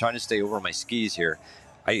myself, and I'm trying to stay over my skis here.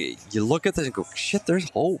 You look at this and go, shit, there's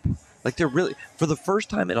hope. Like, they're really, for the first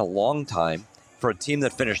time in a long time, for a team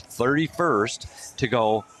that finished 31st, to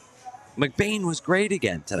go, McBain was great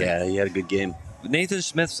again today. Yeah, he had a good game. Nathan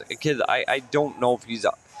Smith's a kid. I don't know if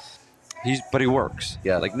but he works.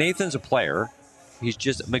 Yeah. Like, Nathan's a player. He's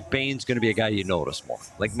just, McBain's going to be a guy you notice more.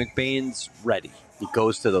 Like, McBain's ready. He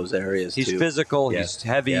goes to those areas, He's physical. Yeah. He's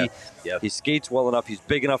heavy. Yeah. He skates well enough. He's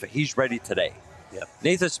big enough. He's ready today. Yeah.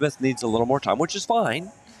 Nathan Smith needs a little more time, which is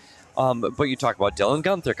fine. But you talk about Dylan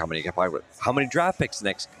Gunther coming. You got how many draft picks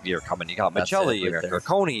next year coming? You got Michelli, you got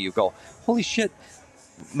Carconi. You go, holy shit,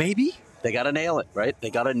 maybe? They got to nail it, right?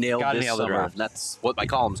 They got to nail this summer. Draft. And that's what my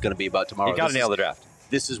column's going to be about tomorrow. You got to nail the draft.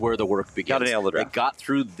 This is where the work begins. Got to nail the draft. They got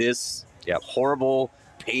through this horrible,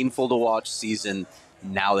 painful to watch season.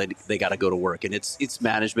 Now they got to go to work, and it's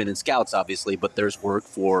management and scouts obviously, but there's work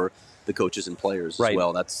for the coaches and players as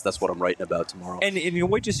well. That's what I'm writing about tomorrow. And you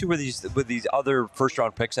wait to see where these other first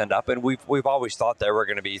round picks end up. And we've always thought they were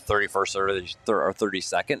going to be 31st or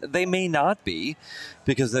 32nd. They may not be,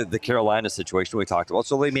 because the Carolina situation we talked about.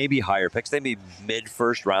 So they may be higher picks. They may be mid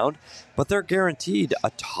first round, but they're guaranteed a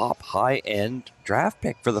top high end draft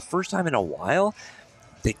pick for the first time in a while.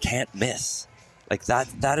 They can't miss. Like,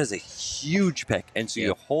 that is a huge pick. And so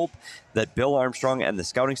you hope that Bill Armstrong and the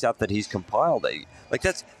scouting staff that he's compiled,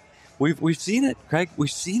 we've seen it, Craig.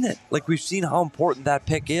 We've seen it. Like, we've seen how important that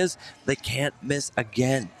pick is. They can't miss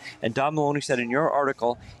again. And Don Maloney said in your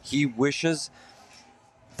article he wishes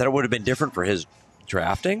that it would have been different for his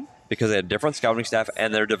drafting, because they had different scouting staff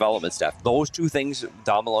and their development staff. Those 2 things,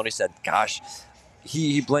 Don Maloney said, gosh,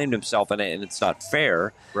 he blamed himself, and it's not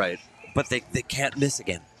fair. Right. But they can't miss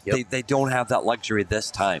again. Yep. They don't have that luxury this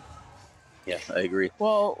time. Yeah, I agree.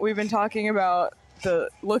 Well, we've been talking about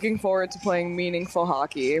looking forward to playing meaningful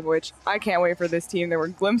hockey, which I can't wait for this team. There were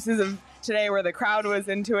glimpses of today where the crowd was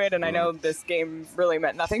into it, and I know this game really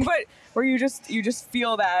meant nothing, but where you just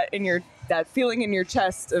feel that that feeling in your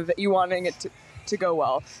chest of you wanting it to go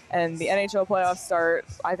well. And the NHL playoffs start,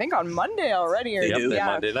 I think, on Monday already. They do.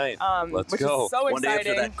 Monday night. Let's which go. is so One day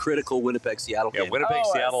exciting. after that critical Winnipeg-Seattle game. Yeah,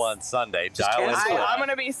 Winnipeg-Seattle on Sunday. Dial in. I'm going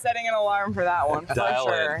to be setting an alarm for that one, for Dial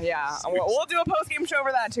sure. in. Yeah, we'll do a post-game show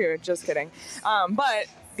for that, too. Just kidding. But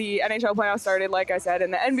the NHL playoffs started, like I said,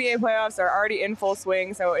 and the NBA playoffs are already in full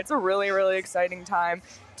swing, so it's a really, really exciting time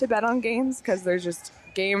to bet on games because there's just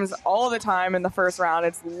games all the time in the first round.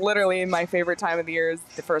 It's literally my favorite time of the year is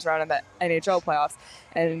the first round of the NHL playoffs.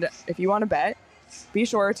 And if you want to bet, be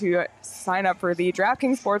sure to sign up for the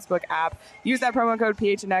DraftKings Sportsbook app. Use that promo code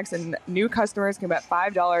PHNX, and new customers can bet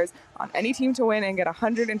 $5 on any team to win and get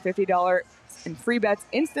 $150 in free bets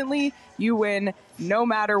instantly. You win no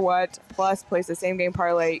matter what. Plus, place the same game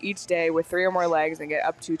parlay each day with 3 or more legs and get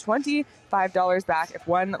up to $25 back if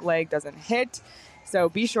one leg doesn't hit. So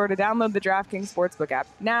be sure to download the DraftKings Sportsbook app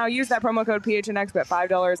now. Use that promo code PHNX, bet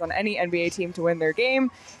 $5 on any NBA team to win their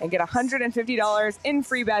game and get $150 in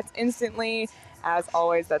free bets instantly. As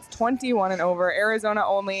always, that's 21 and over. Arizona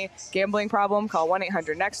only. Gambling problem? Call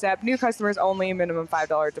 1-800-NEXT-STEP. New customers only. Minimum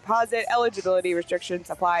 $5 deposit. Eligibility restrictions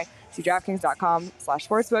apply. See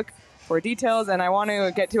DraftKings.com/sportsbook for details. And I want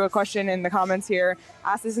to get to a question in the comments here.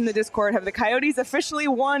 Ask this in the Discord. Have the Coyotes officially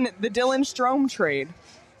won the Dylan Strome trade?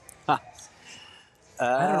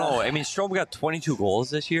 I don't know. I mean, Strome got 22 goals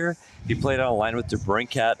this year. He played on a line with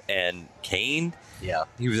DeBrincat and Kane. Yeah.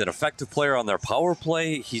 He was an effective player on their power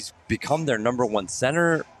play. He's become their number one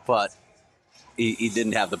center. But he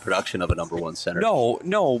didn't have the production of a number one center.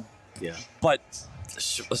 No. Yeah. But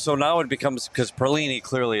so now it becomes, because Perlini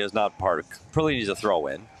clearly is not part of, Perlini's a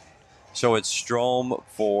throw-in. So it's Strome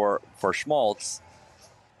for Schmaltz.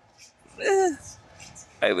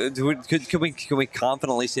 Can we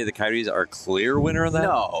confidently say the Coyotes are a clear winner of that?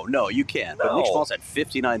 No, you can't. But Nick Schmaltz had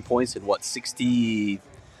 59 points in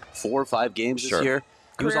 64 or 5 games this year.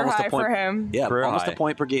 He was almost a point for him. Yeah, Career almost high. a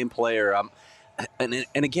point per game player. And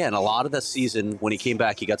again, a lot of the season when he came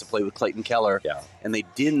back, he got to play with Clayton Keller. Yeah. And they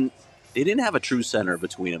didn't have a true center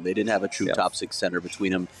between them. They didn't have a true top 6 center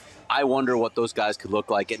between them. I wonder what those guys could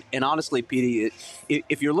look like. And honestly, Petey,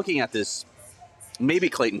 if you're looking at this, maybe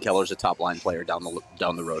Clayton Keller's a top line player down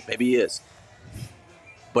the road. Maybe he is.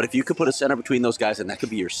 But if you could put a center between those guys, and that could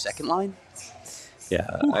be your second line.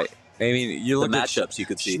 Yeah. I mean, you look the at matchups you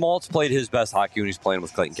could see. Schmaltz played his best hockey when he's playing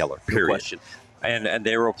with Clayton Keller. Period. No question. And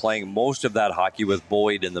they were playing most of that hockey with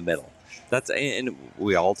Boyd in the middle. And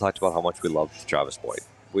we all talked about how much we loved Travis Boyd.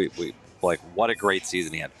 We like what a great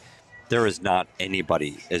season he had. There is not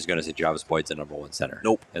anybody is going to say Travis Boyd's the number one center.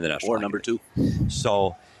 Nope. In the National Or Hockey number League. 2.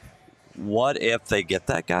 So what if they get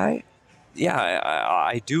that guy? Yeah,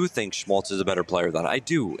 I do think Schmaltz is a better player than I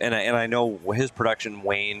do. And I know his production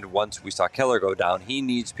waned once we saw Keller go down. He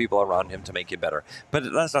needs people around him to make him better.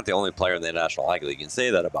 But that's not the only player in the National Hockey League you can say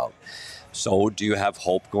that about. So do you have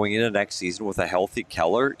hope going into next season with a healthy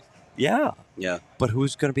Keller? Yeah. Yeah. But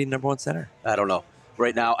who's going to be number one center? I don't know.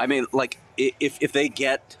 Right now, I mean, like, if they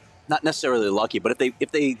get, not necessarily lucky, but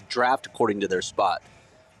if they draft according to their spot,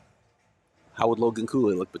 how would Logan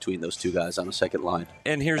Cooley look between those two guys on a second line?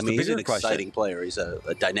 And here's the bigger he's an question. exciting player. He's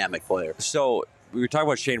a dynamic player. So we were talking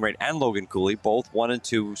about Shane Wright and Logan Cooley, both 1 and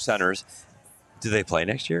 2 centers. Do they play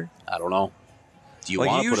next year? I don't know. Do you Well,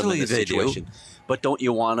 want to put them in usually this they do. situation? But don't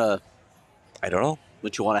you want to? I don't know.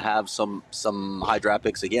 But you want to have some high draft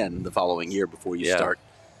picks again the following year before you start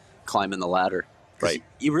climbing the ladder. 'Cause Right.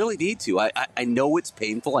 You really need to. I know it's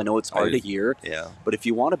painful. I know it's hard to hear. Yeah. But if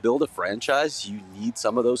you want to build a franchise, you need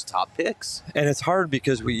some of those top picks. And it's hard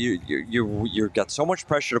because you've got so much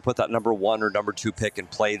pressure to put that number 1 or number 2 pick and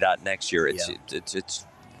play that next year. It's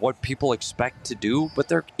what people expect to do, but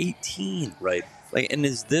they're 18. Right. Like, and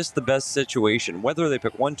is this the best situation? Whether they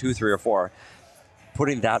pick 1, 2, 3, or 4,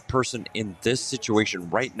 putting that person in this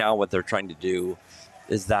situation right now, what they're trying to do,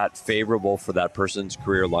 is that favorable for that person's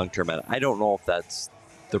career long term? And I don't know if that's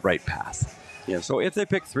the right path. Yeah. So if they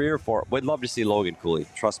pick 3 or 4, we'd love to see Logan Cooley.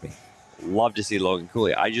 Trust me, love to see Logan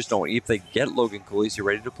Cooley. I just don't. If they get Logan Cooley, is he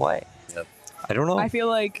ready to play? Yep. I don't know. I feel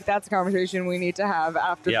like that's a conversation we need to have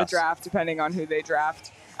after the Yes. draft, depending on who they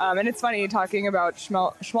draft. And it's funny talking about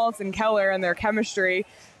Schmaltz and Keller and their chemistry.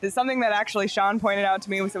 There's something that actually Sean pointed out to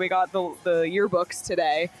me. So we got the yearbooks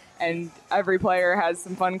today, and every player has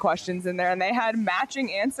some fun questions in there, and they had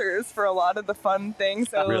matching answers for a lot of the fun things.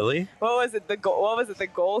 So Really? What was it? The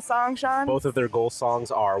goal song, Sean? Both of their goal songs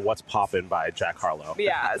are "What's Poppin'" by Jack Harlow.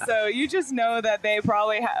 Yeah. So you just know that they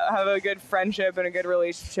probably have a good friendship and a good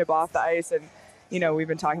relationship off the ice, and we've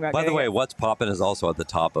been talking about. By the way, What's Poppin' is also at the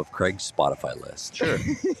top of Craig's Spotify list. Sure,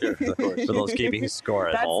 of course. For those keeping score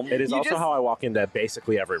at home. It is also how I walk into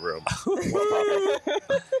basically every room.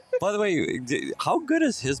 By the way, how good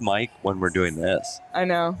is his mic when we're doing this? I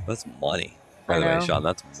know. That's money. By the way, Sean,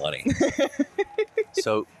 that's money.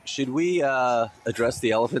 So should we address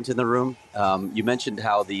the elephant in the room? You mentioned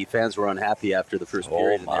how the fans were unhappy after the first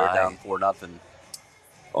period and they were down 4-0.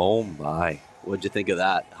 Oh, my. What'd you think of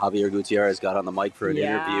that? Javier Gutierrez got on the mic for an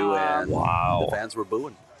interview and the fans were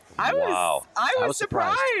booing. I was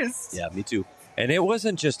surprised. Yeah, me too. And it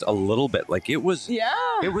wasn't just a little bit. Like, it was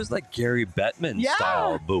like Gary Bettman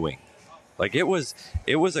style booing. Like, it was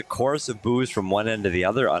a chorus of boos from one end to the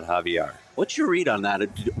other on Javier. What's your read on that?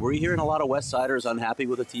 Were you hearing a lot of West Siders unhappy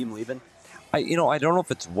with the team leaving? I don't know if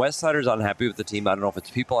it's West Siders unhappy with the team. I don't know if it's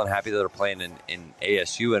people unhappy that are playing in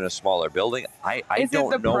ASU in a smaller building. I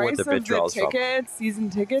don't know what the vitriol is from. Season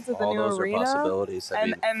tickets at the new arena, are possibilities.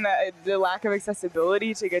 And the lack of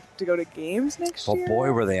accessibility to go to games next year. Oh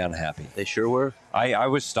boy, were they unhappy! They sure were. I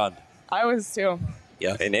was stunned. I was too.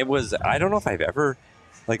 Yeah, and it was. I don't know if I've ever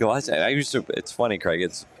the last. I used to. It's funny, Craig.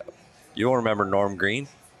 You don't remember Norm Green?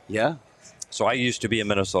 Yeah. So I used to be a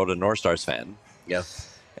Minnesota North Stars fan. Yeah.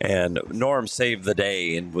 And Norm saved the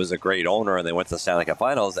day and was a great owner, and they went to the Stanley Cup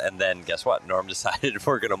Finals. And then guess what? Norm decided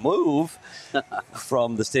we're going to move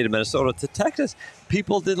from the state of Minnesota to Texas.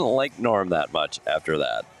 People didn't like Norm that much after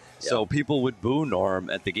that. Yep. So people would boo Norm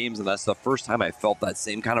at the games, and that's the first time I felt that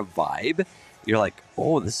same kind of vibe. You're like,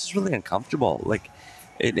 oh, this is really uncomfortable.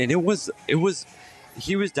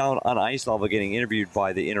 He was down on ice level getting interviewed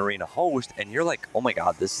by the in-arena host, and you're like, oh my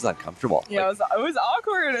God, this is uncomfortable. Yeah, it was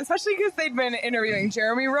awkward, especially because they'd been interviewing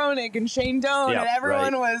Jeremy Roenick and Shane Doan, and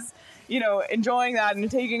everyone was, enjoying that and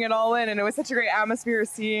taking it all in. And it was such a great atmosphere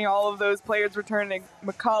seeing all of those players returning,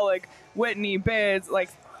 McCulloch, Whitney, Bids,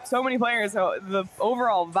 so many players. So the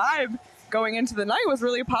overall vibe going into the night was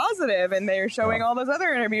really positive, and they were showing all those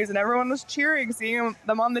other interviews, and everyone was cheering, seeing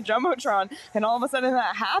them on the Jumbotron, and all of a sudden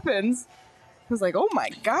that happens. I was like, oh my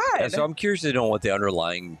God. Yeah, so I'm curious to know what the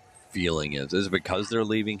underlying feeling is. Is it because they're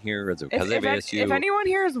leaving here? Is it because of ASU? If anyone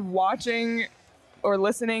here is watching or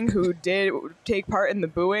listening who did take part in the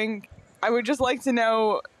booing, I would just like to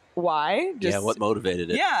know why. What motivated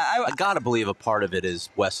it? Yeah. I got to believe a part of it is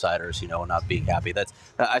West Siders, not being happy.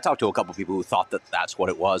 I talked to a couple people who thought that that's what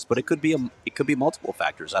it was, but it could be multiple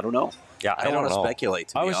factors. I don't know. Yeah, I don't want to speculate,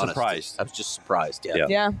 to be honest. Surprised. I was just surprised.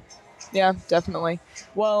 Yeah, definitely.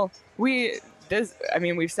 Well, we've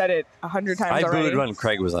said it 100 times already. I booed when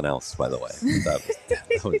Craig was announced, by the way. That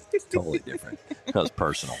was totally different. That was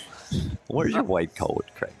personal. Where's your white coat,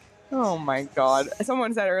 Craig? Oh, my God.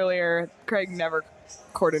 Someone said earlier, Craig never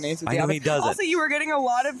coordinates with the I know other. he doesn't. Also, you were getting a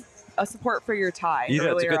lot of support for your tie.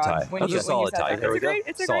 Yeah, it's a good tie. That's a solid tie. There we go.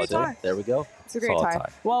 It's a great tie. There we go. It's a great tie.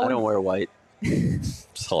 Well, I don't wear white.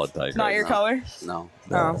 Solid tie. Not your color? No.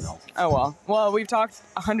 Oh, well. Well, we've talked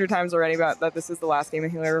 100 times already about that this is the last game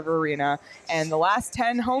at Gila River Arena. And the last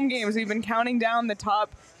 10 home games, we've been counting down the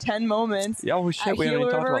top 10 moments we haven't even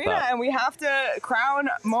talked about that. And we have to crown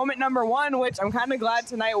moment number 1, which I'm kind of glad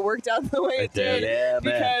tonight worked out the way it did. Yeah,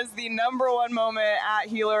 because the number 1 moment at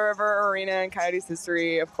Gila River Arena in Coyotes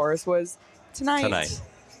history, of course, was tonight.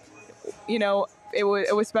 It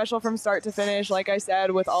was special from start to finish. Like I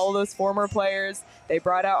said, with all those former players, they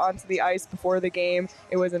brought out onto the ice before the game.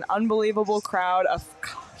 It was an unbelievable crowd, a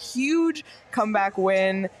huge comeback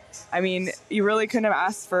win. I mean, you really couldn't have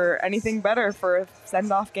asked for anything better for a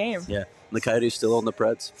send-off game. Yeah, the Coyotes still own the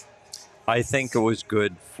Preds. I think it was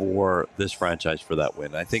good for this franchise for that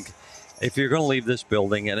win. I think if you're going to leave this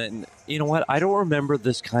building, and you know what, I don't remember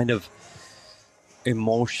this kind of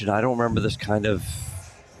emotion. I don't remember this kind of...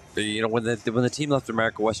 when the team left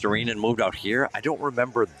America West Arena and moved out here, I don't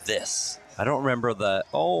remember this. I don't remember the,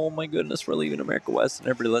 oh my goodness, we're leaving America West and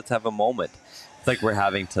everybody let's have a moment like we're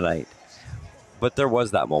having tonight. But there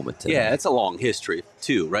was that moment tonight. Yeah, it's a long history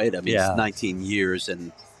too, right? I mean, it's 19 years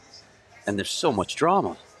and there's so much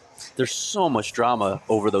drama. There's so much drama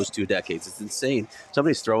over those 2 decades. It's insane.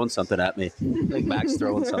 Somebody's throwing something at me. I think Mac's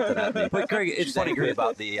throwing something at me. But Craig, it's funny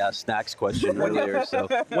about the snacks question earlier. So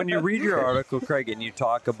when you read your article, Craig, and you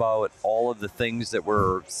talk about all of the things that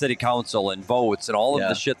were city council and votes and all of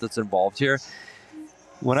the shit that's involved here,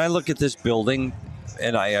 when I look at this building,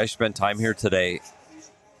 and I spent time here today,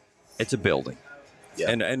 it's a building.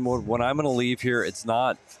 Yeah. And when I'm going to leave here, it's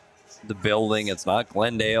not the building, it's not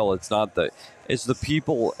Glendale, it's the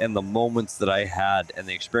people and the moments that I had and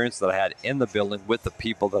the experience that I had in the building with the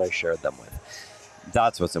people that I shared them with.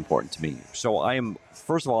 That's what's important to me. So I am,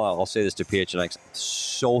 first of all, I'll say this to PHNX,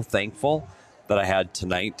 so thankful that I had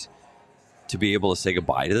tonight to be able to say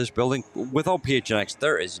goodbye to this building. Without PHNX,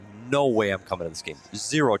 there is no way I'm coming to this game.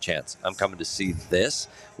 Zero chance I'm coming to see this.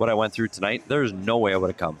 What I went through tonight, there's no way I would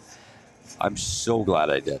have come. I'm so glad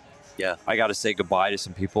I did. Yeah. I got to say goodbye to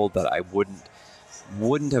some people that I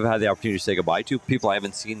wouldn't have had the opportunity to say goodbye to, people I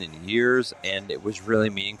haven't seen in years, and it was really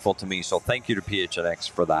meaningful to me. So thank you to PHNX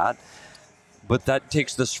for that. But that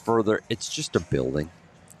takes this further. It's just a building.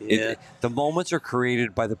 Yeah. The moments are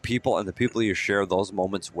created by the people and the people you share those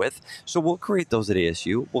moments with. So we'll create those at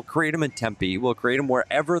ASU. We'll create them in Tempe. We'll create them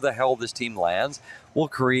wherever the hell this team lands. We'll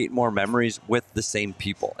create more memories with the same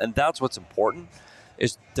people. And that's what's important,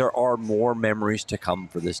 is there are more memories to come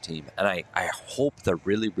for this team. And I hope they're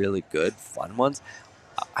really, really good, fun ones.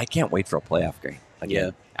 I can't wait for a playoff game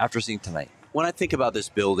again after seeing tonight. When I think about this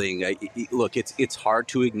building, look, it's hard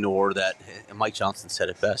to ignore that. Mike Johnson said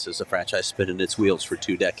it best: as a franchise spinning its wheels for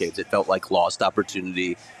 2 decades, it felt like lost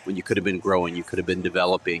opportunity when you could have been growing, you could have been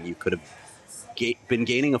developing, you could have been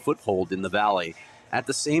gaining a foothold in the Valley. At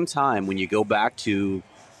the same time, when you go back to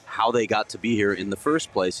how they got to be here in the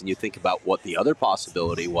first place, and you think about what the other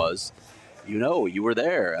possibility was, you were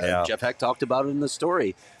there. Yeah. Jeff Heck talked about it in the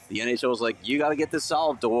story. The NHL was like, you got to get this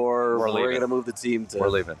solved, or we're going to move the team to. We're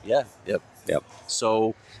leaving. Yeah. Yep.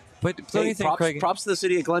 So, but don't you think, Craig, props to the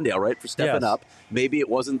city of Glendale, right, for stepping up. Maybe it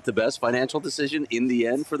wasn't the best financial decision in the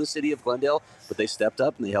end for the city of Glendale, but they stepped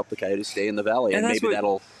up and they helped the Coyotes stay in the Valley, and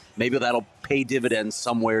maybe that'll pay dividends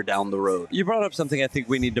somewhere down the road. You brought up something I think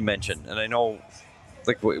we need to mention, and I know,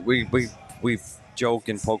 like we joke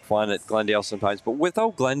and poke fun at Glendale sometimes, but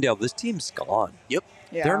without Glendale, this team's gone. Yep.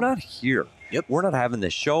 Yeah. They're not here. Yep. We're not having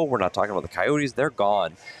this show. We're not talking about the Coyotes. They're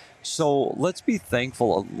gone. So let's be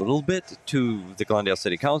thankful a little bit to the Glendale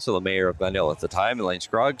City Council, the mayor of Glendale at the time, Elaine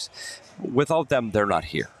Scruggs. Without them, they're not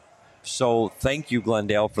here. So thank you,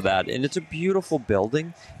 Glendale, for that. And it's a beautiful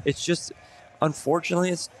building. It's just,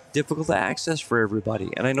 unfortunately, it's difficult to access for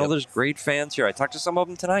everybody. And I know there's great fans here. I talked to some of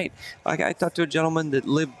them tonight. I talked to a gentleman that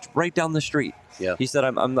lived right down the street. Yeah. He said,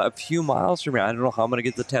 I'm a few miles from here. I don't know how I'm going to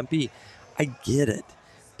get to Tempe. I get it.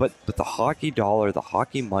 But the hockey dollar, the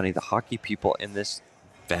hockey money, the hockey people in this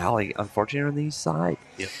Valley, unfortunately, are on the east side.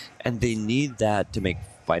 Yep. And they need that to make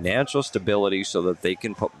financial stability so that they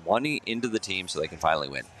can put money into the team so they can finally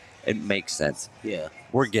win. It makes sense. Yeah.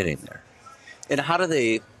 We're getting there. And how do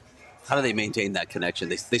they maintain that connection?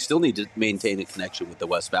 They still need to maintain a connection with the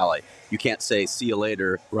West Valley. You can't say, see you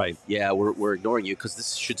later. Right. Yeah, we're ignoring you, because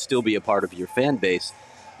this should still be a part of your fan base.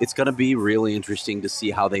 It's going to be really interesting to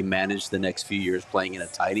see how they manage the next few years playing in a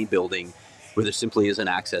tiny building where there simply isn't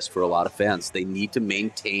access for a lot of fans. They need to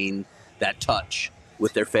maintain that touch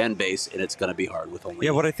with their fan base, and it's going to be hard with only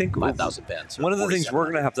what I think 5,000 fans. One of the things we're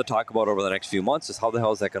going to have to talk about over the next few months is how the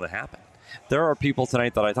hell is that going to happen? There are people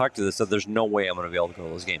tonight that I talked to that said there's no way I'm going to be able to go to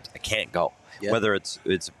those games. I can't go. Yeah. Whether it's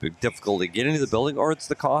difficult to get into the building or it's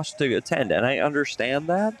the cost to attend. And I understand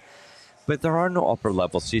that. But there are no upper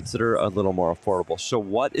level seats that are a little more affordable. So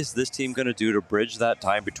what is this team going to do to bridge that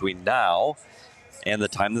time between now and the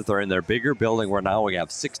time that they're in their bigger building, where now we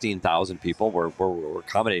have 16,000 people, we're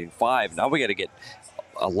accommodating 5. Now we got to get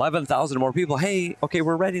 11,000 more people. Hey, okay,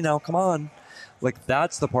 we're ready now. Come on. Like,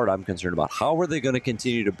 that's the part I'm concerned about. How are they going to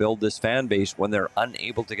continue to build this fan base when they're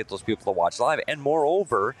unable to get those people to watch live? And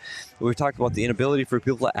moreover, we've talked about the inability for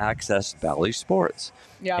people to access Valley sports.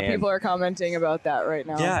 Yeah, and people are commenting about that right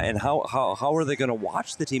now. Yeah, and how are they going to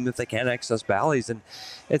watch the team if they can't access Bally's? And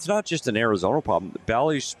it's not just an Arizona problem.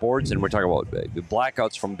 Valley sports, and we're talking about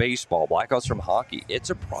blackouts from baseball, blackouts from hockey. It's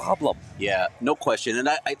a problem. Yeah, no question. And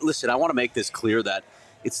I listen, I want to make this clear that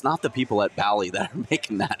it's not the people at Valley that are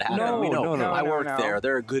making that happen. No. I work there.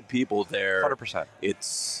 There are good people there. 100%.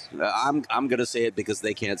 It's I'm going to say it because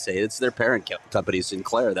they can't say it. It's their parent company,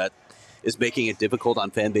 Sinclair, that is making it difficult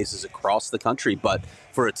on fan bases across the country. But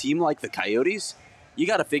for a team like the Coyotes, you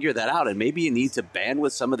got to figure that out. And maybe you need to band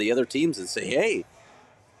with some of the other teams and say, hey,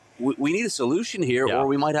 we need a solution here, or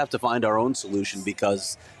we might have to find our own solution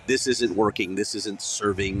because this isn't working. This isn't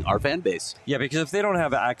serving our fan base. Yeah, because if they don't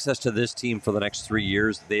have access to this team for the next 3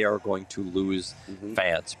 years, they are going to lose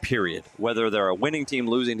fans, period. Whether they're a winning team,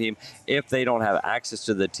 losing team, if they don't have access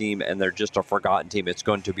to the team and they're just a forgotten team, it's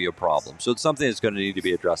going to be a problem. So it's something that's going to need to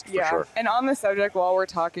be addressed for sure. And on the subject, while we're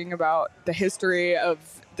talking about the history of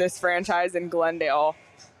this franchise in Glendale,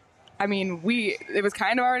 I mean, it was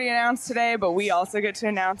kind of already announced today, but we also get to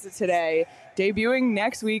announce it today. Debuting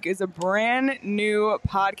next week is a brand new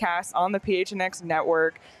podcast on the PHNX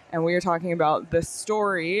network, and we are talking about The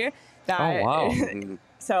Story.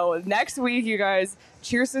 So next week, you guys,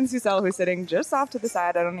 Kirsten Susel, who's sitting just off to the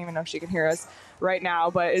side, I don't even know if she can hear us right now,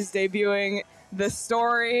 but is debuting The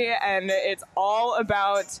Story, and it's all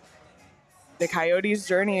about the Coyotes'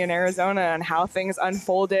 journey in Arizona and how things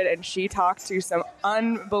unfolded. And she talked to some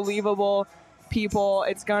unbelievable people.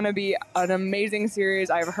 It's going to be an amazing series.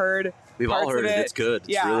 I've heard. We've all heard it. It's good.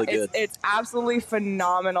 It's really good. It's absolutely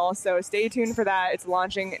phenomenal. So stay tuned for that. It's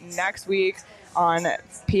launching next week on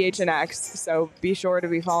PHNX. So be sure to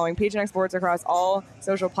be following PHNX Sports across all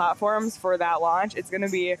social platforms for that launch. It's going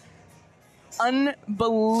to be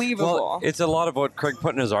unbelievable. Well, it's a lot of what Craig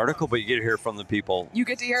put in his article, but you get to hear from the people. You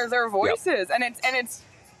get to hear their voices, and it's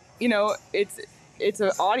it's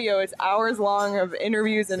an audio. It's hours long of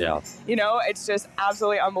interviews, and it's just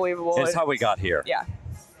absolutely unbelievable. It's how we got here. Yeah.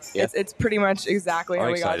 It's pretty much exactly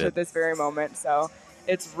how we got to this very moment. So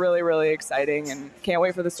it's really, really exciting, and can't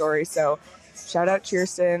wait for the story. So shout out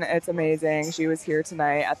Kirsten. It's amazing. She was here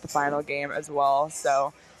tonight at the final game as well.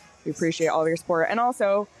 So we appreciate all of your support. And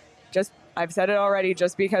also, I've said it already,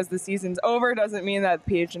 just because the season's over doesn't mean that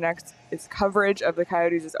PHNX's coverage of the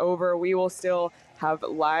Coyotes is over. We will still have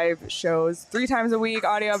live shows 3 times a week,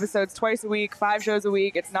 audio episodes twice a week, 5 shows a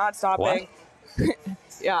week. It's not stopping.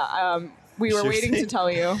 We were waiting to tell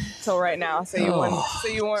you till right now, so you wouldn't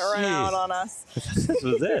run out on us. This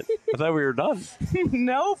was it. I thought we were done.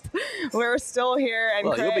 Nope, we're still here.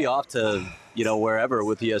 And you'll be off to wherever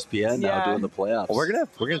with ESPN now doing the playoffs. Well,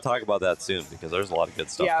 we're gonna talk about that soon because there's a lot of good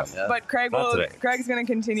stuff coming. Yeah, but Craig's gonna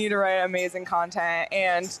continue to write amazing content,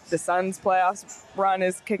 and the Suns playoffs run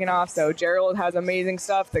is kicking off. So Gerald has amazing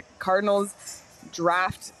stuff. The Cardinals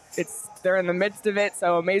draft. They're in the midst of it,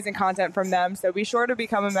 so amazing content from them. So be sure to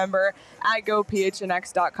become a member at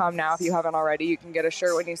gophnx.com now if you haven't already. You can get a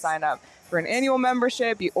shirt when you sign up for an annual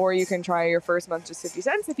membership, or you can try your first month just 50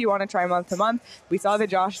 cents if you want to try month to month. We saw the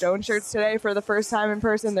Josh Doan shirts today for the first time in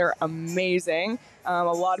person. They're amazing. A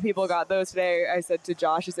lot of people got those today. I said to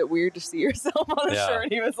Josh, is it weird to see yourself on a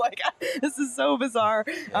shirt? He was like, this is so bizarre.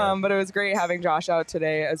 But it was great having Josh out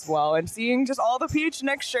today as well, and seeing just all the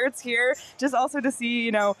PHNX shirts here, just also to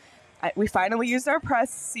see, we finally used our press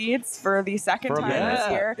seats for the second time this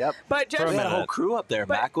year. Yep. But just we had a whole crew up there.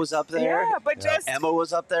 Mac was up there. Yeah, but just Emma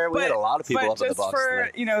was up there. We had a lot of people up in the box.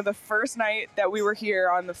 But just for the first night that we were here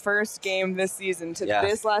on the first game this season to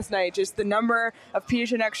this last night, just the number of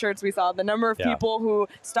PHNX shirts we saw, the number of people who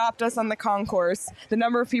stopped us on the concourse, the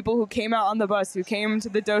number of people who came out on the bus, who came to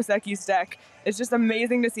the Dos Equis deck. It's just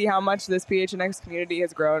amazing to see how much this PHNX community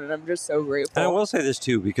has grown, and I'm just so grateful. And I will say this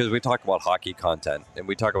too, because we talk about hockey content, and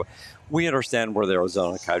we understand where the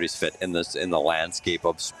Arizona Coyotes fit in the landscape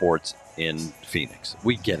of sports in Phoenix.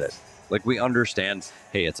 We get it. Like, we understand,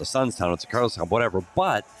 hey, it's a Suns town, it's a Cardinals town, whatever.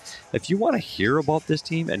 But if you want to hear about this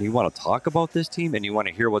team, and you want to talk about this team, and you want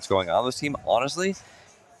to hear what's going on with this team, honestly,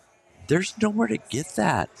 there's nowhere to get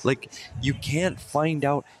that. Like, you can't find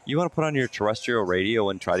out. You want to put on your terrestrial radio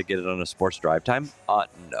and try to get it on a sports drive time?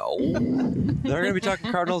 No. They're going to be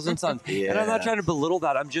talking Cardinals and Suns. And I'm not trying to belittle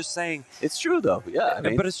that. I'm just saying. It's true, though. Yeah.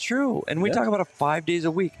 But it's true. And we talk about it 5 days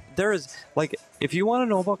a week. There is, like, if you want to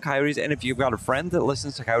know about Coyotes, and if you've got a friend that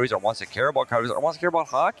listens to Coyotes or wants to care about Coyotes or wants to care about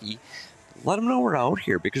hockey, let them know we're out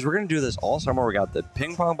here, because we're going to do this all summer. We got the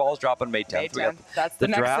ping pong balls dropping May 10th. We got That's the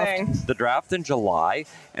next draft, thing. The draft in July,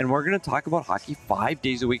 and we're going to talk about hockey 5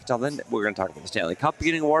 days a week. Until then, we're going to talk about the Stanley Cup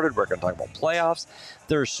getting awarded. We're going to talk about playoffs.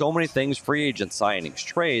 There are so many things: free agent signings,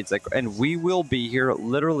 trades, and we will be here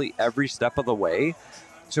literally every step of the way.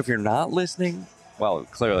 So if you're not listening, well,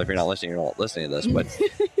 clearly if you're not listening, you're not listening to this. But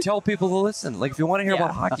tell people to listen. Like, if you want to hear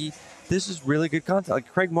about hockey, this is really good content.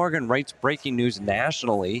 Like, Craig Morgan writes breaking news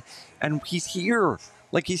nationally, and he's here.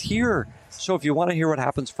 Like, he's here. So if you want to hear what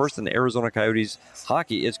happens first in the Arizona Coyotes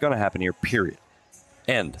hockey, it's going to happen here, period.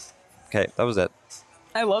 End. Okay, that was it.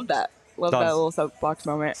 I love that. Love that little soapbox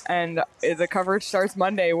moment. And the coverage starts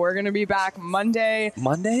Monday. We're going to be back Monday.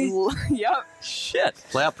 Monday? Yep. Shit.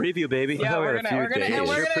 Playoff preview, baby. Yeah, we're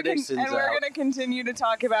gonna continue to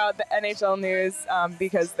talk about the NHL news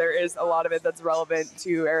because there is a lot of it that's relevant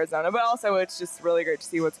to Arizona, but also it's just really great to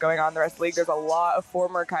see what's going on in the rest of the league. There's a lot of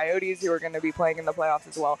former Coyotes who are going to be playing in the playoffs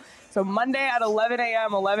as well. So Monday at 11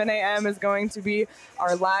 a.m. 11 a.m. is going to be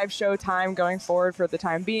our live show time going forward for the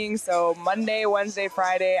time being. So Monday, Wednesday,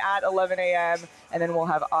 Friday at 11 a.m. And then we'll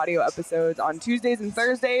have audio episodes on Tuesdays and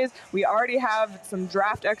Thursdays. We already have some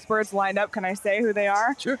draft experts lined up. Can I say who they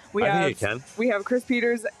are? Sure. We have Chris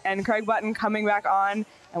Peters and Craig Button coming back on.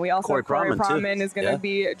 And we also have Corey Pronman is going to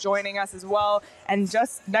be joining us as well. And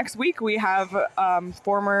just next week, we have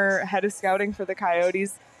former head of scouting for the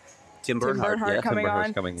Coyotes, Tim Bernhardt coming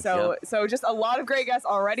on. So just a lot of great guests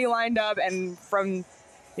already lined up. And from,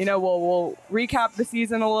 we'll recap the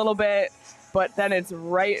season a little bit, but then it's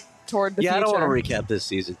right toward the future. I don't want to recap this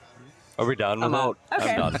season. Are we done with I'm it? out.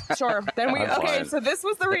 Okay, I'm done. sure. Then we I'm okay. fine. So this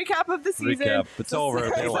was the recap of the season. Recap. It's over. They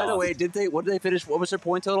By the lost. way, what did they finish? What was their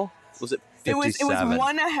point total? Was it? It was 57.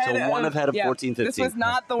 one ahead. So one ahead of yeah, 14-15. This was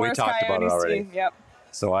not the We worst talked about it Coyotes already. team. Yep.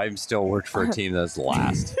 So I'm still worked for a team that's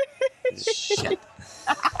last. Shit.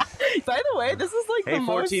 By the way, this is like Hey, the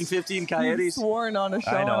most 14-15 Coyotes. sworn on a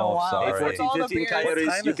show I in a know, while. sorry. It's all the 14-15 beers. Coyotes.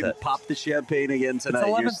 What time You is can it? pop the champagne again tonight.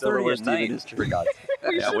 You're still the 11:30 worst at team in night. history.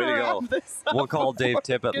 We Yeah, should way to wrap go. this up. We'll call Dave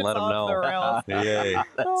Tippett and let him It's off the know. rails. Yay.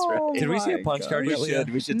 That's Oh right. Did we see a my punch card gosh. yet?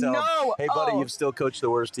 We should tell No. him, hey, buddy, Oh. you've still coached the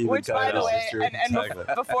worst team Which, in by the Coyotes way, history. and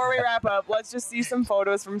Exactly. before we wrap up, let's just see some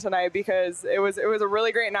photos from tonight because it was a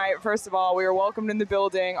really great night. First of all, we were welcomed in the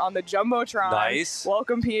building on the Jumbotron. Nice.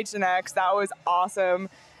 Welcome PHNX. That was awesome.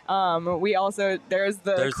 We also there's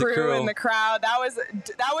the crew in the crowd. That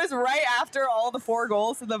was right after all the 4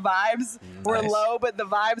 goals, so the vibes were Nice. low, but the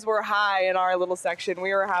vibes were high in our little section.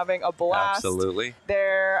 We were having a blast. Absolutely.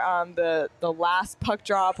 There, the last puck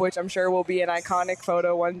drop, which I'm sure will be an iconic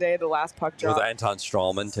photo one day. The last puck drop. With Anton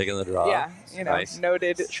Strawman taking the draw. Yeah, Nice.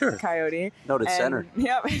 noted Sure. Coyote. Noted And- center.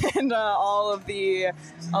 Yep, and all of the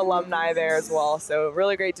alumni there as well. So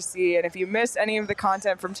really great to see. And if you missed any of the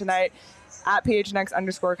content from tonight, at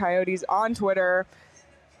PHNX_Coyotes on Twitter,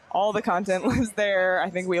 all the content lives there. I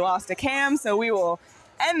think we lost a cam, so we will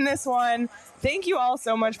end this one. Thank you all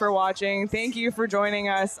so much for watching. Thank you for joining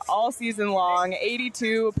us all season long.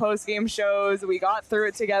 82 post-game shows. We got through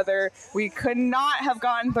it together. We could not have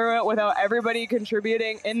gotten through it without everybody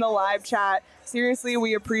contributing in the live chat. Seriously,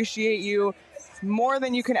 we appreciate you more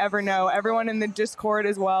than you can ever know. Everyone in the Discord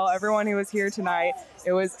as well, everyone who was here tonight.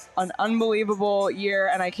 It was an unbelievable year,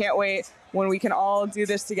 and I can't wait when we can all do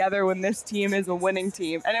this together when this team is a winning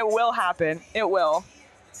team. And it will happen. It will.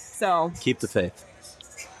 So, Keep the faith.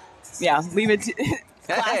 yeah, leave it to...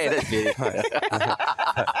 Hey, that's me.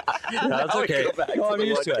 That's okay. No, I'm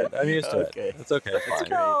used to it. I'm used to Okay. it. It's okay. Fine.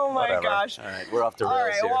 Oh my Whatever. gosh. All right, we're off the All rails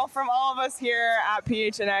right. here. Well, from all of us here at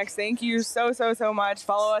PHNX, thank you so much.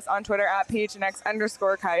 Follow us on Twitter at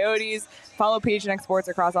PHNX_Coyotes. Follow PHNX Sports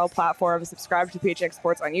across all platforms. Subscribe to PHNX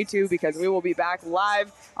Sports on YouTube because we will be back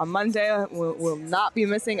live on Monday. We'll not be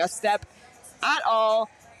missing a step at all.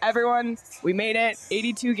 Everyone, we made it.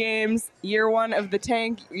 82 games. Year 1 of the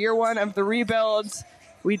tank. Year 1 of the rebuild.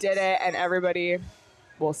 We did it, and everybody,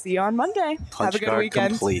 we'll see you on Monday. Have Punch a good card weekend.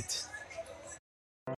 complete.